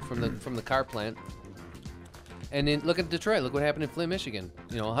 from the car plant. And then look at Detroit. Look what happened in Flint, Michigan.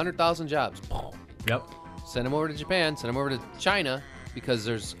 100,000 jobs. Yep. Send them over to Japan. Send them over to China, because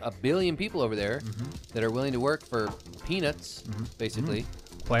there's a billion people over there that are willing to work for peanuts, basically.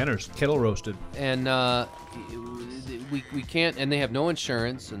 Planters. Kettle roasted. And we can't. And they have no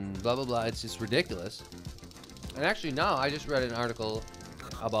insurance and blah blah blah. It's just ridiculous. And actually, now I just read an article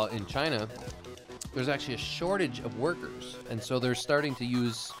about in China, there's actually a shortage of workers, and so they're starting to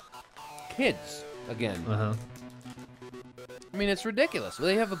use kids again. I mean, it's ridiculous.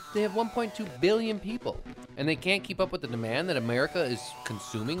 They have 1.2 billion people, and they can't keep up with the demand that America is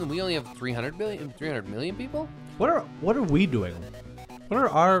consuming, and we only have 300 million people. What are we doing?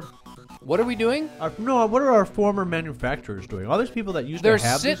 What are we doing? What are our former manufacturers doing? All these people that used They're to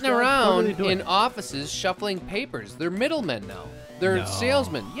have sitting these jobs, around what are they doing? in offices shuffling papers. They're middlemen now. They're No.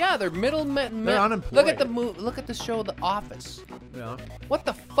 salesmen. Yeah, they're middlemen. They're unemployed. Look at the show The Office. Yeah. What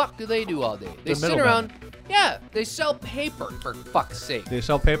the fuck do they do all day? They They're sit middlemen. around. Yeah, they sell paper, for fuck's sake. They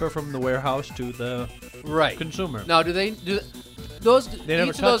sell paper from the warehouse to the Right. consumer. Now, do those? never Each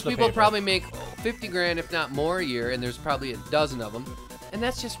of touch those the people paper. probably make 50 grand, if not more, a year, and there's probably a dozen of them, and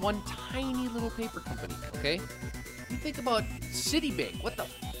that's just one tiny little paper company. Okay. You think about Citibank. What the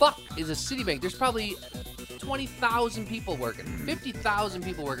fuck is a Citibank? There's probably 20,000 people working, 50,000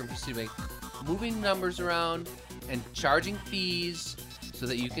 people working for Citibank, moving numbers around and charging fees so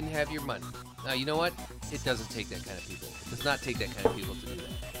that you can have your money. Now, you know what? It doesn't take that kind of people. It does not take that kind of people to do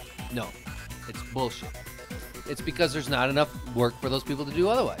that. No, it's bullshit. It's because there's not enough work for those people to do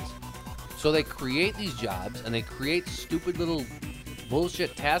otherwise. So they create these jobs, and they create stupid little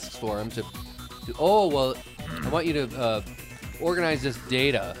bullshit tasks for them to oh, well, I want you to organize this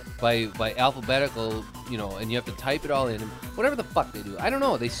data by alphabetical, and you have to type it all in, and whatever the fuck they do. I don't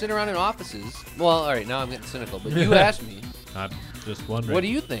know. They sit around in offices. Well, all right, now I'm getting cynical, but you asked me. I'm just wondering. What do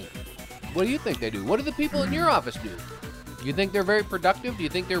you think? What do you think they do? What do the people in your office do? You think they're very productive? Do you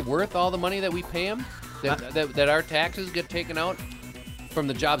think they're worth all the money that we pay them? That our taxes get taken out from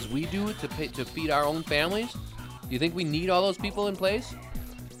the jobs we do to feed our own families? Do you think we need all those people in place?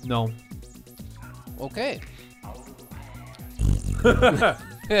 No. Okay.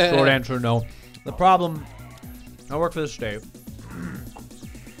 Short answer, no. The problem, I work for the state,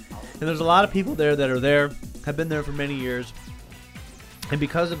 and there's a lot of people there that are there, have been there for many years, and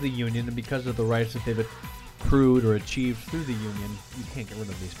because of the union and because of the rights that they've accrued or achieved through the union, you can't get rid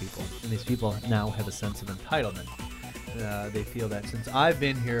of these people. And these people now have a sense of entitlement. They feel that since I've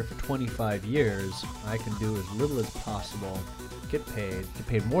been here for 25 years, I can do as little as possible, get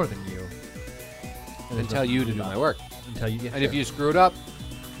paid more than you. And tell you to do my work. Until you get And if you screw it up,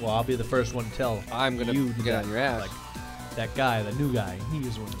 well, I'll be the first one to tell I'm going you to get on your ass. Like, that guy, the new guy, he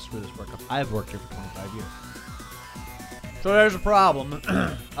is the one to screw this work up. I've worked here for 25 years. So there's a problem.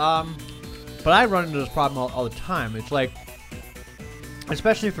 But I run into this problem all the time. It's like,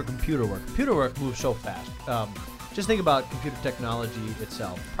 especially for computer work. Computer work moves so fast. Just think about computer technology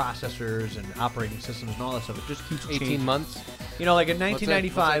itself, processors and operating systems and all that stuff. It just keeps 18 changing. months. Like in What's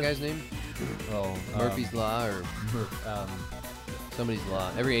 1995. that guy's name? Oh, Murphy's Law or somebody's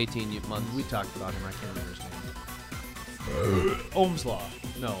law. Every 18 months. we talked about him. I can't remember his name. Ohm's law.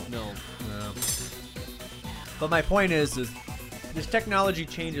 No. But my point is this technology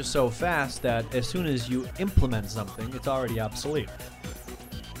changes so fast that as soon as you implement something, it's already obsolete.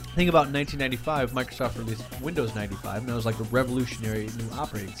 Think about in 1995, Microsoft released Windows 95, and that was like a revolutionary new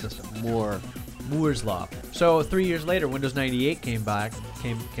operating system. Moore's Law. So 3 years later, Windows 98 came around.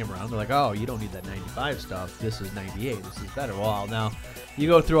 They're like, oh, you don't need that 95 stuff. This is 98. This is better. Well, now you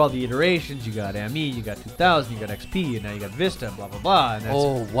go through all the iterations. You got ME, you got 2000, you got XP, and now you got Vista, blah blah blah. And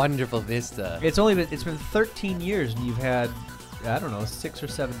that's, wonderful Vista. it's been 13 years, and you've had, I don't know, 6 or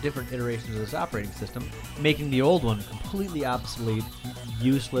 7 different iterations of this operating system, making the old one completely obsolete,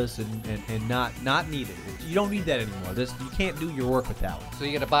 useless, and not needed. You don't need that anymore. You can't do your work with that one. So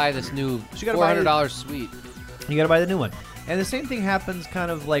you got to buy this new So you gotta buy $400 suite. You got to buy the new one. And the same thing happens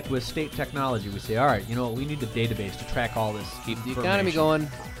kind of like with state technology. We say, all right, you know what, we need a database to track all this. Keep the economy going.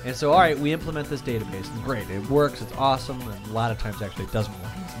 And so, all right, we implement this database, and great, it works, it's awesome, and a lot of times actually it doesn't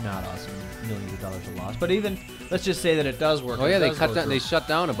work. It's not awesome, millions of dollars are lost. But even, let's just say that it does work. Oh yeah, they shut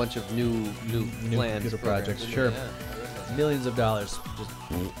down a bunch of new plans, computer projects. Sure, Yeah. millions of dollars.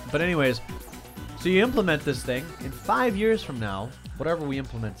 But anyways, so you implement this thing. In 5 years from now, whatever we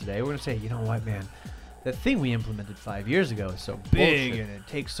implement today, we're gonna say, you know what, man, that thing we implemented 5 years ago is so big, and it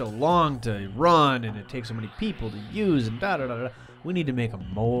takes so long to run, and it takes so many people to use, and da da da da. We need to make a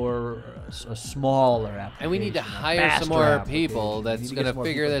smaller application. And we need to hire some more people that's going to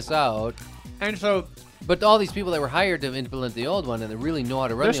figure this out. And so, but all these people that were hired to implement the old one and they really know how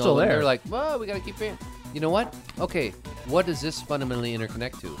to run the old one, they're like, well, we got to keep paying. You know what? Okay, what does this fundamentally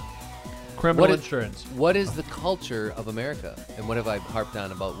interconnect to? Criminal insurance. What is the culture of America? And what have I harped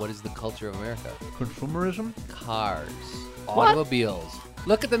on about? What is the culture of America? Consumerism? Cars. What? Automobiles.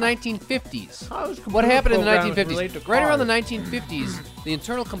 Look at the 1950s. What happened in the 1950s? Right around the 1950s, the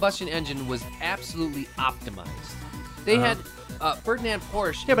internal combustion engine was absolutely optimized. They had Ferdinand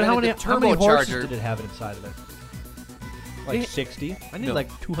Porsche. Yeah, but how many horses turbocharger. did it have inside of it? Like 60? I need like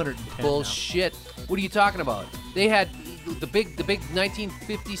 210. Bullshit. What are you talking about? They had the big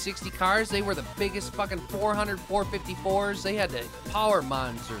 1950, 60 cars. They were the biggest fucking 400, 454s. They had the power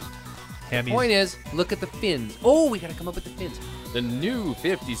monsters. The point is, look at the fins. Oh, we gotta come up with the fins. The new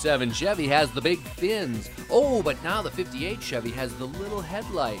 57 Chevy has the big fins. Oh, but now the 58 Chevy has the little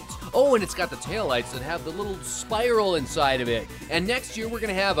headlights. Oh, and it's got the taillights that have the little spiral inside of it. And next year we're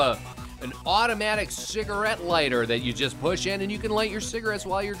gonna have an automatic cigarette lighter that you just push in and you can light your cigarettes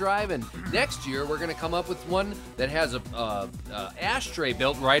while you're driving. Next year, we're gonna come up with one that has a ashtray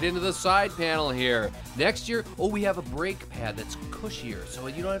built right into the side panel here. Next year, oh, we have a brake pad that's cushier, so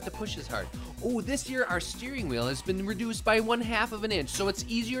you don't have to push as hard. Oh, this year, our steering wheel has been reduced by 1/2 of an inch, so it's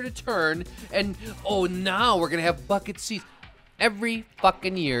easier to turn. And oh, now we're gonna have bucket seats. Every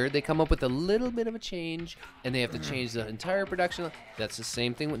fucking year, they come up with a little bit of a change, and they have to change the entire production. That's the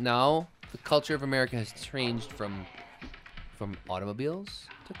same thing with now. The culture of America has changed from automobiles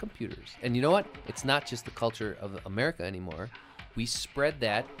to computers. And you know what? It's not just the culture of America anymore. We spread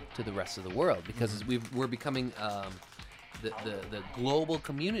that to the rest of the world because we're becoming the global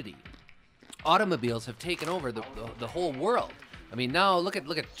community. Automobiles have taken over the whole world. I mean, now look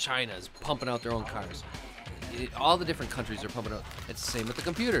at China's pumping out their own cars. All the different countries are pumping out. It's the same with the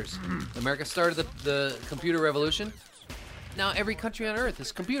computers. America started the computer revolution. Now every country on earth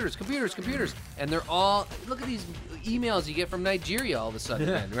is computers. And they're all, look at these emails you get from Nigeria all of a sudden,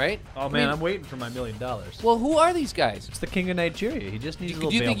 man, right? Oh, man, I'm waiting for my $1 million. Well, who are these guys? It's the king of Nigeria. He just needs a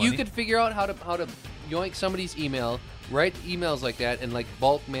little Do you think bail you money. could figure out how to yoink somebody's email, write emails like that, and like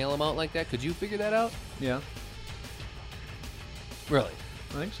bulk mail them out like that? Could you figure that out? Yeah, Really?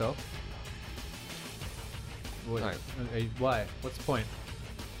 I think so. Wait, All right. Why? What's the point?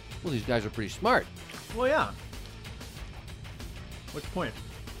 Well, these guys are pretty smart. Well, yeah. What's the point?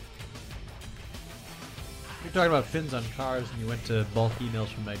 You're talking about fins on cars and you went to bulk emails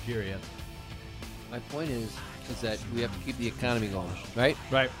from Nigeria. My point is that we have to keep the economy going, right?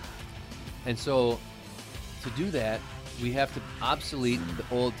 Right. And so, to do that, we have to obsolete the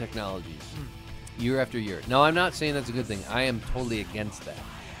old technologies year after year. Now, I'm not saying that's a good thing. I am totally against that.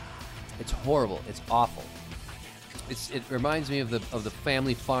 It's horrible. It's awful. It reminds me of the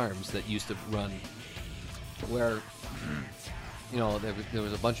family farms that used to run, where there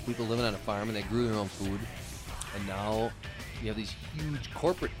was a bunch of people living on a farm and they grew their own food, and now you have these huge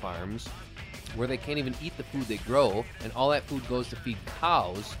corporate farms where they can't even eat the food they grow, and all that food goes to feed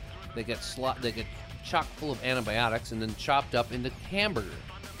cows. They get chock full of antibiotics and then chopped up into hamburger.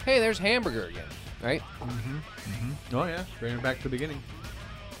 Hey, there's hamburger again, right? Oh yeah, bring it back to the beginning.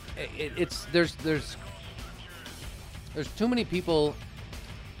 There's too many people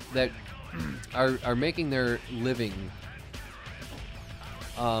that are making their living.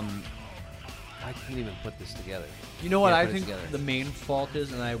 I can't even put this together. You know what Can't I put it think together. the main fault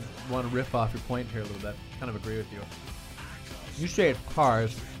is, and I want to riff off your point here a little bit. Kind of agree with you. You say it's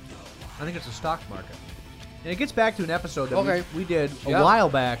cars. I think it's the stock market. And it gets back to an episode that we did a while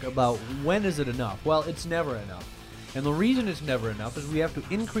back about when is it enough? Well, it's never enough. And the reason it's never enough is we have to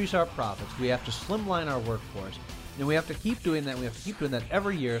increase our profits. We have to slimline our workforce. And we have to keep doing that. We have to keep doing that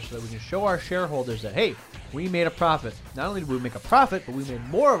every year so that we can show our shareholders that, hey, we made a profit. Not only did we make a profit, but we made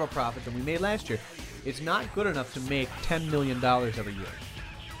more of a profit than we made last year. It's not good enough to make $10 million every year.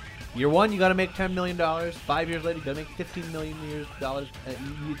 Year one, you got to make $10 million. 5 years later, you got to make $15 million.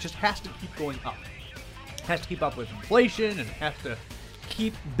 It just has to keep going up. It has to keep up with inflation, and it has to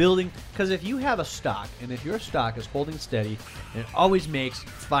keep building. Because if you have a stock, and if your stock is holding steady, and it always makes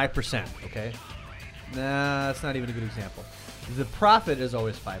 5%, okay? Nah, that's not even a good example. The profit is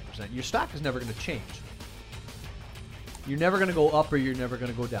always 5%. Your stock is never going to change. You're never going to go up or you're never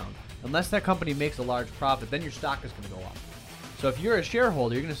going to go down. Unless that company makes a large profit, then your stock is going to go up. So if you're a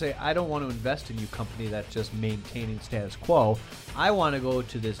shareholder, you're going to say, I don't want to invest in you company that's just maintaining status quo. I want to go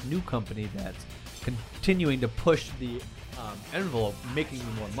to this new company that's continuing to push the envelope, making you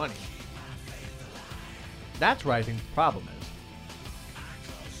more money. That's where I think the problem is.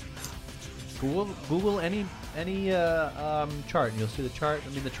 Google any chart, and you'll see the chart. I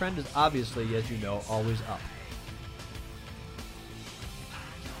mean, the trend is obviously, as you know, always up.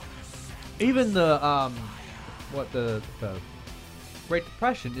 Even the Great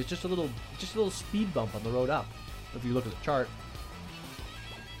Depression is just a little speed bump on the road up. If you look at the chart,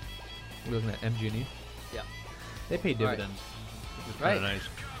 we're looking at MG&E. Yeah. They pay dividends. Which is kinda Right. nice.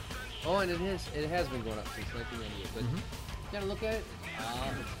 Oh, and it has been going up since 1998. But you gotta look at it.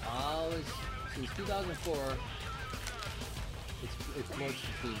 It's always since 2004. It's more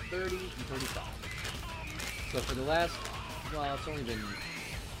between 30 and 35. So for the last, well, it's only been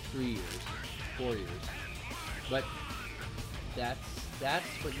 3 years, 4 years. But that's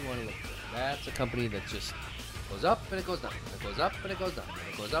what you want to look for. That's a company that just goes up and it goes down, and it goes up and it goes down,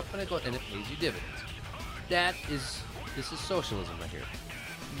 and it goes up and it pays you dividends. This is socialism right here.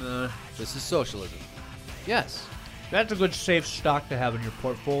 Nah. This is socialism. Yes. That's a good safe stock to have in your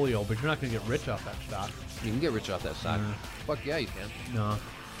portfolio, but you're not going to get rich off that stock. You can get rich off that stock. Mm. Fuck yeah, you can. No. All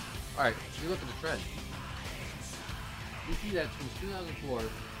right, you look at the trend. You see that since 2004.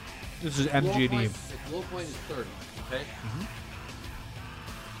 This is Low MG&E. point, its low point is 30. Okay.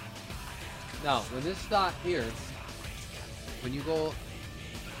 Now, when this stock here, when you go,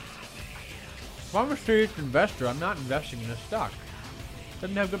 If I'm a serious investor, I'm not investing in this stock.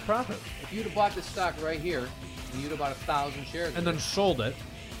 Doesn't have good profit. if you'd have bought this stock right here, and you'd have bought 1,000 shares, And of then it, sold it.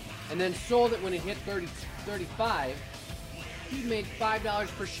 and then sold it when it hit 35, you made $5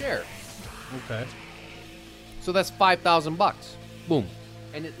 per share. Okay. So that's $5,000. Boom.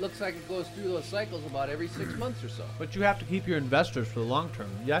 And it looks like it goes through those cycles about every 6 months or so. But you have to keep your investors for the long term.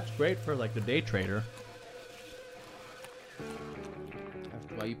 That's great for like the day trader. That's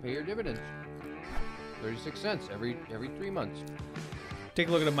why you pay your dividends. 36 cents every 3 months. Take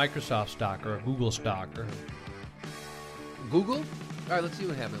a look at a Microsoft stock or a Google stock. Or Google? All right, let's see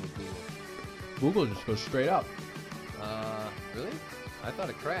what happened with Google. Google just goes straight up. Really? I thought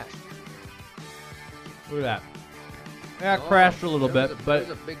it crashed. Look at that. Yeah, it Oh, crashed a little there bit, was but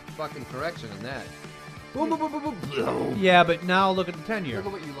there's a big fucking correction in that. Boom, boom, boom, boom, boom. yeah, but now look at the 10-year. Look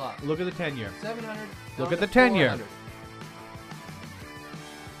at what you lost. Look at the 10-year. 700. Look down at the to 10-year. 400.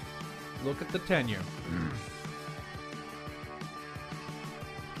 Look at the 10-year.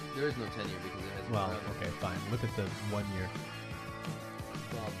 There is no 10-year because it hasn't. Well, been around. okay, fine. Look at the 1 year.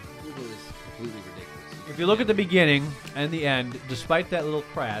 Well, Google is completely ridiculous. If you look at the beginning and the end, despite that little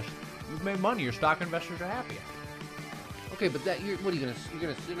crash, you've made money. Your stock investors are happy. Okay, but that what are you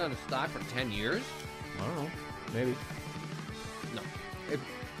gonna sit on a stock for 10 years? I don't know. Maybe. No. If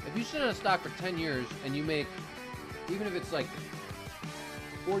you sit on a stock for 10 years and you make, even if it's like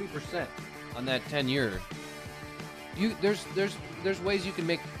 40% on that 10 year, there's ways you can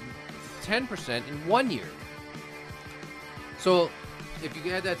make 10% in 1 year. So if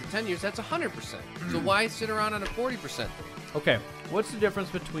you add that to 10 years, that's 100%. So why sit around on a 40% thing? Okay, what's the difference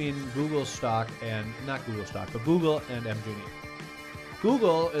between Google stock and, not Google stock, but Google and MG&E?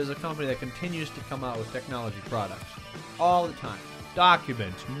 Google is a company that continues to come out with technology products all the time.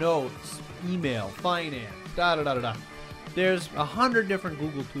 Documents, notes, email, finance, da-da-da-da-da. There's 100 different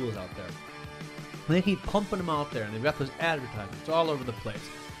Google tools out there. And they keep pumping them out there, and they've got those advertisements all over the place.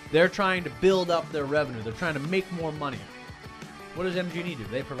 They're trying to build up their revenue. They're trying to make more money. What does MG&E do?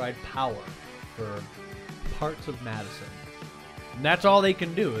 They provide power for parts of Madison. And that's all they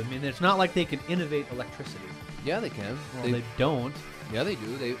can do. I mean, it's not like they can innovate electricity. Yeah, they can. Well, they don't. Yeah, they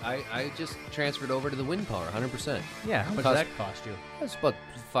do. I just transferred over to the wind power, 100%. Yeah, how much Cost- does that cost you? That's about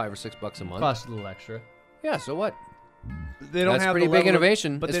 $5 or $6 a month. Costs a little extra. Yeah, so what? They don't That's have pretty the big level of-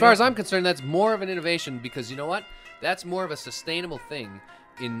 innovation. but As they far as don't- I'm concerned, that's more of an innovation because you know what? That's more of a sustainable thing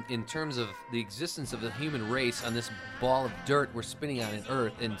in terms of the existence of the human race on this ball of dirt we're spinning on in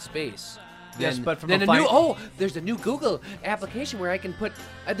Earth in space. Yes, Then- but from then a there's a new Google application where I can put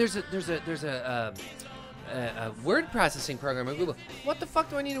there's a word processing program on Google. What the fuck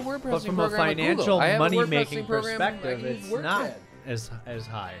do I need a word But processing from a program on Google? financial I have a word money-making processing program, I perspective, can use it's WordPad. not as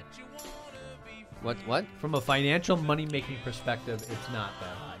high. What? From a financial money-making perspective, it's not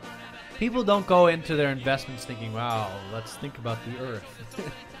that high. People don't go into their investments thinking, wow, let's think about the earth.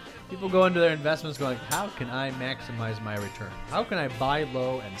 People go into their investments going, how can I maximize my return? How can I buy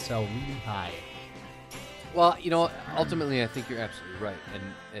low and sell really high? Well, ultimately, I think you're absolutely right,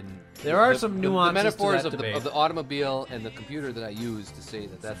 and there are some nuances The metaphors to that of debate. the automobile and the computer that I use to say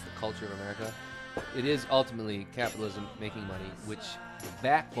that that's the culture of America. It is ultimately capitalism making money, which the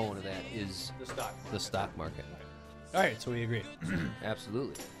backbone of that is the stock market. All right, so we agree.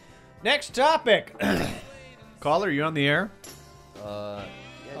 Absolutely. Next topic. Caller, you on the air?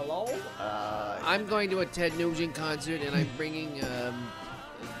 Hello? I'm going to a Ted Nugent concert, and I'm bringing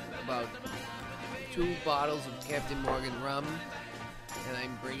about 2 bottles of Captain Morgan rum, and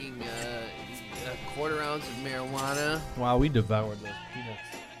I'm bringing a quarter ounce of marijuana. Wow, we devoured those peanuts.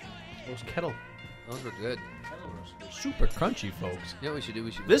 Those kettle. Those were good. They're super crunchy, folks. You know what we should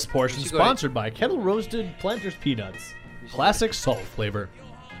do? This portion we is should go to- sponsored by Kettle Roasted Planters Peanuts. Classic salt flavor.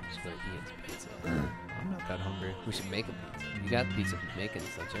 we should go to Ian's Pizza. I'm not that hungry. We should make a pizza. You got pizza making,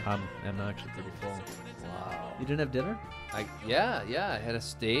 don't you? I'm actually pretty full. Wow. You didn't have dinner? Yeah. I had a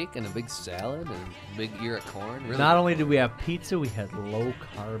steak and a big salad and a big ear of corn. Really Not only did we have pizza, we had low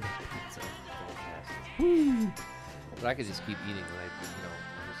carb pizza. fantastic. But I could just keep eating.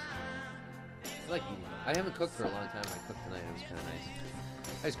 I like eating. I haven't cooked for a long time. I cooked tonight. It was kind of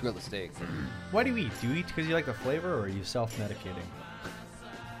nice. I just grilled a steak. Why do you eat? Do you eat because you like the flavor, or are you self-medicating?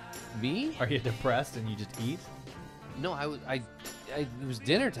 Me? Are you depressed and you just eat? No, it was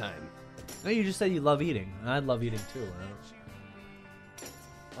dinner time. No, you just said you love eating. I love eating too.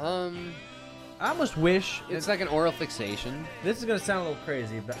 I almost wish It's like an oral fixation. this is gonna sound a little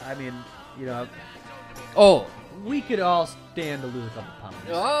crazy, but I mean, Oh. we could all stand to lose a couple pounds,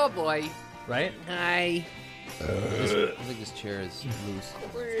 Oh boy. right? Hi. I think this chair is loose.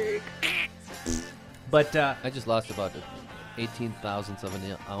 But I just lost about 18 thousandths of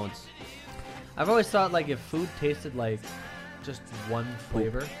an ounce. I've always thought like if food tasted like just one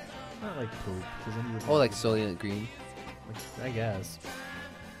flavor, not like poop, because then you would. Oh, like Soylent Green. I guess.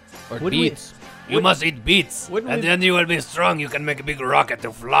 Or Wouldn't we- beets. You must eat beets, wouldn't and we- then you will be strong. You can make a big rocket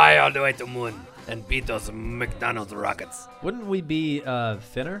to fly all the way to moon and beat those McDonald's rockets. Wouldn't we be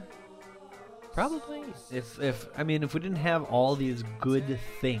thinner? Probably. If we didn't have all these good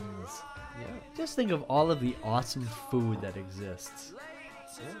things. Yeah. Just think of all of the awesome food that exists.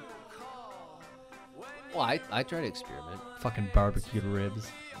 Well, I try to experiment. Fucking barbecued ribs.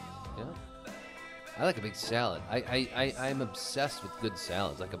 Yeah. I like a big salad. I'm obsessed with good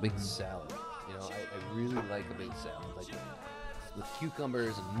salads, like a big salad. I really like a big salad, like with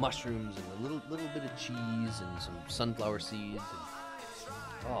cucumbers and mushrooms and a little bit of cheese and some sunflower seeds.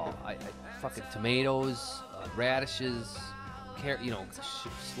 And, I fucking tomatoes, radishes, carrot.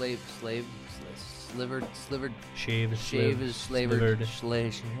 Slivered, Shaved, slavered, slivered,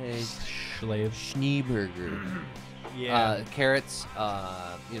 slave. Schneeberger. Carrots,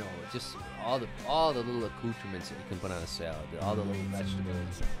 just all the little accoutrements that you can put on a salad, all the little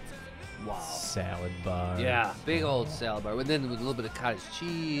vegetables. Wow. Salad bar. Yeah, big old salad bar. And then with a little bit of cottage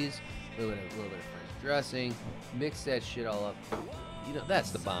cheese, a little bit of French dressing, mix that shit all up.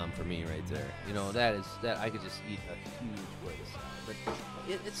 That's the bomb for me right there. That I could just eat a huge plate of salad. But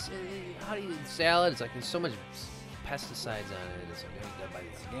it's how do you eat salad? It's like there's so much pesticides on it. It's like you gotta buy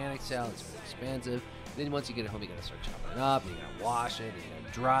the organic salad. It's really expensive. Then once you get it home, you gotta start chopping it up. And you gotta wash it. And you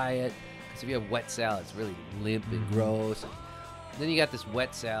gotta dry it. Because if you have wet salad, it's really limp and gross. And then you got this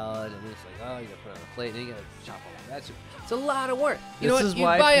wet salad, and then it's like, oh, you gotta put it on a plate, and then you gotta chop all the vegetables. It's a lot of work. You know This what? is You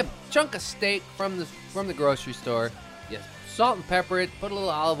why buy a chunk of steak from the grocery store. You salt and pepper it. Put a little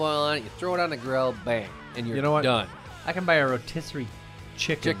olive oil on it. You throw it on the grill. Bang, and you're You know what? done. I can buy a rotisserie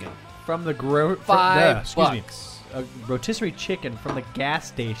chicken from the $5. A rotisserie chicken from the gas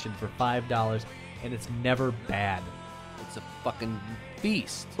station for $5, and it's never bad. It's a fucking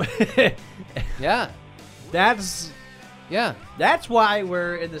feast. Yeah, That's yeah. why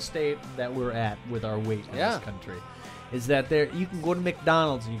we're in the state that we're at with our weight in Yeah. this country. Is that you can go to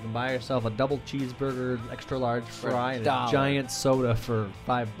McDonald's and you can buy yourself a double cheeseburger, extra large fry, and a $1. giant soda for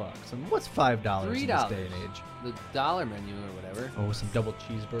 $5. And what's $5 in this $3. day and age? The dollar menu or whatever. Oh, some double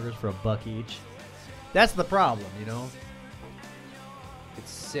cheeseburgers for $1 each. That's the problem, It's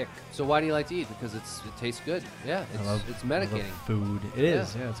sick. So why do you like to eat? Because it tastes good. Yeah, it's I love medicating. food. It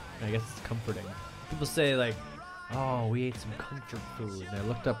is. Yeah, I guess it's comforting. People say like, "Oh, we ate some comfort food," and I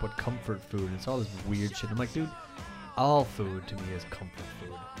looked up what comfort food, and it's all this weird shit. I'm like, dude, all food to me is comfort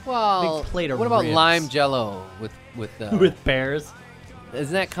food. Well, Big plate of what about ribs. lime jello with With bears.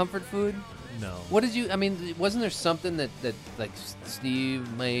 Isn't that comfort food? No. What did you? I mean, wasn't there something that like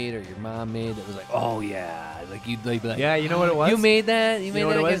Steve made or your mom made that was like, oh yeah, like you'd be like, Yeah, you know what it was? You made that? You made know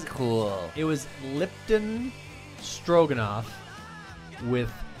what that? it Again? was? Cool. It was Lipton stroganoff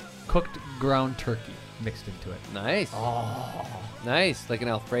with cooked ground turkey mixed into it. Nice. Oh. Nice, like an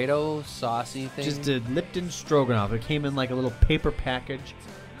Alfredo saucy thing. Just a Lipton stroganoff. It came in like a little paper package.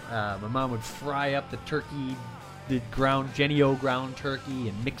 My mom would fry up the turkey, the ground Genio ground turkey,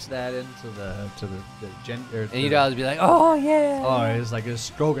 and mix that into the and you'd always be like, oh yeah. Oh, it was like a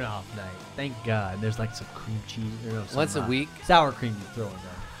stroganoff night. Thank God. And there's like some cream cheese. Or no, some, Once a week? Sour cream you throw in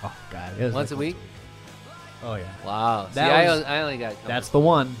there. Oh God. It was Once like a week? Oh yeah. Wow. See, That was- I only got. That's the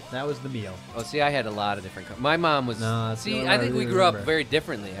one. That was the meal. Oh, see, I had a lot of different. My mom was. No, that's the see, only I one I think we really grew up remember. very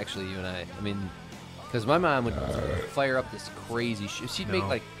differently, actually, you and I. I mean, because my mom would fire up this crazy. She'd make No.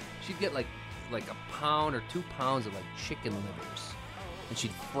 like, she'd get like a pound or 2 pounds of like chicken livers, and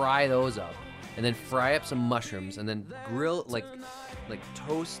she'd fry those up, and then fry up some mushrooms, and then grill like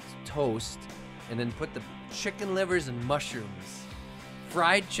toast, and then put the chicken livers and mushrooms.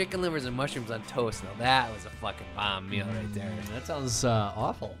 Fried chicken livers and mushrooms on toast. Now that was a fucking bomb meal right there. That sounds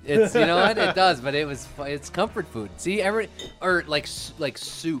awful. It's you know what it does, but it's comfort food. See or like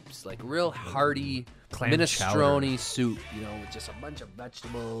soups, like real hearty Clam minestrone chowder. soup, you know, with just a bunch of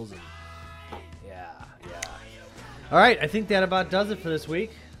vegetables and yeah. All right, I think that about does it for this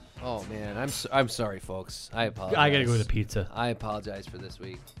week. Oh man, I'm sorry, folks. I apologize. I gotta go to pizza. I apologize for this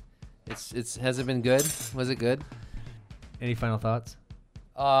week. It's has it been good? Was it good? Any final thoughts?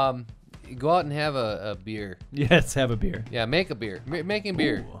 Go out and have a beer. Yes, have a beer. Yeah, make a beer. Making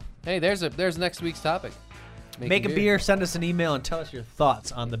beer. Ooh. Hey, there's next week's topic. Make a beer, send us an email, and tell us your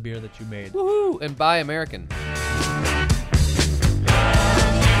thoughts on the beer that you made. Woohoo! And buy American.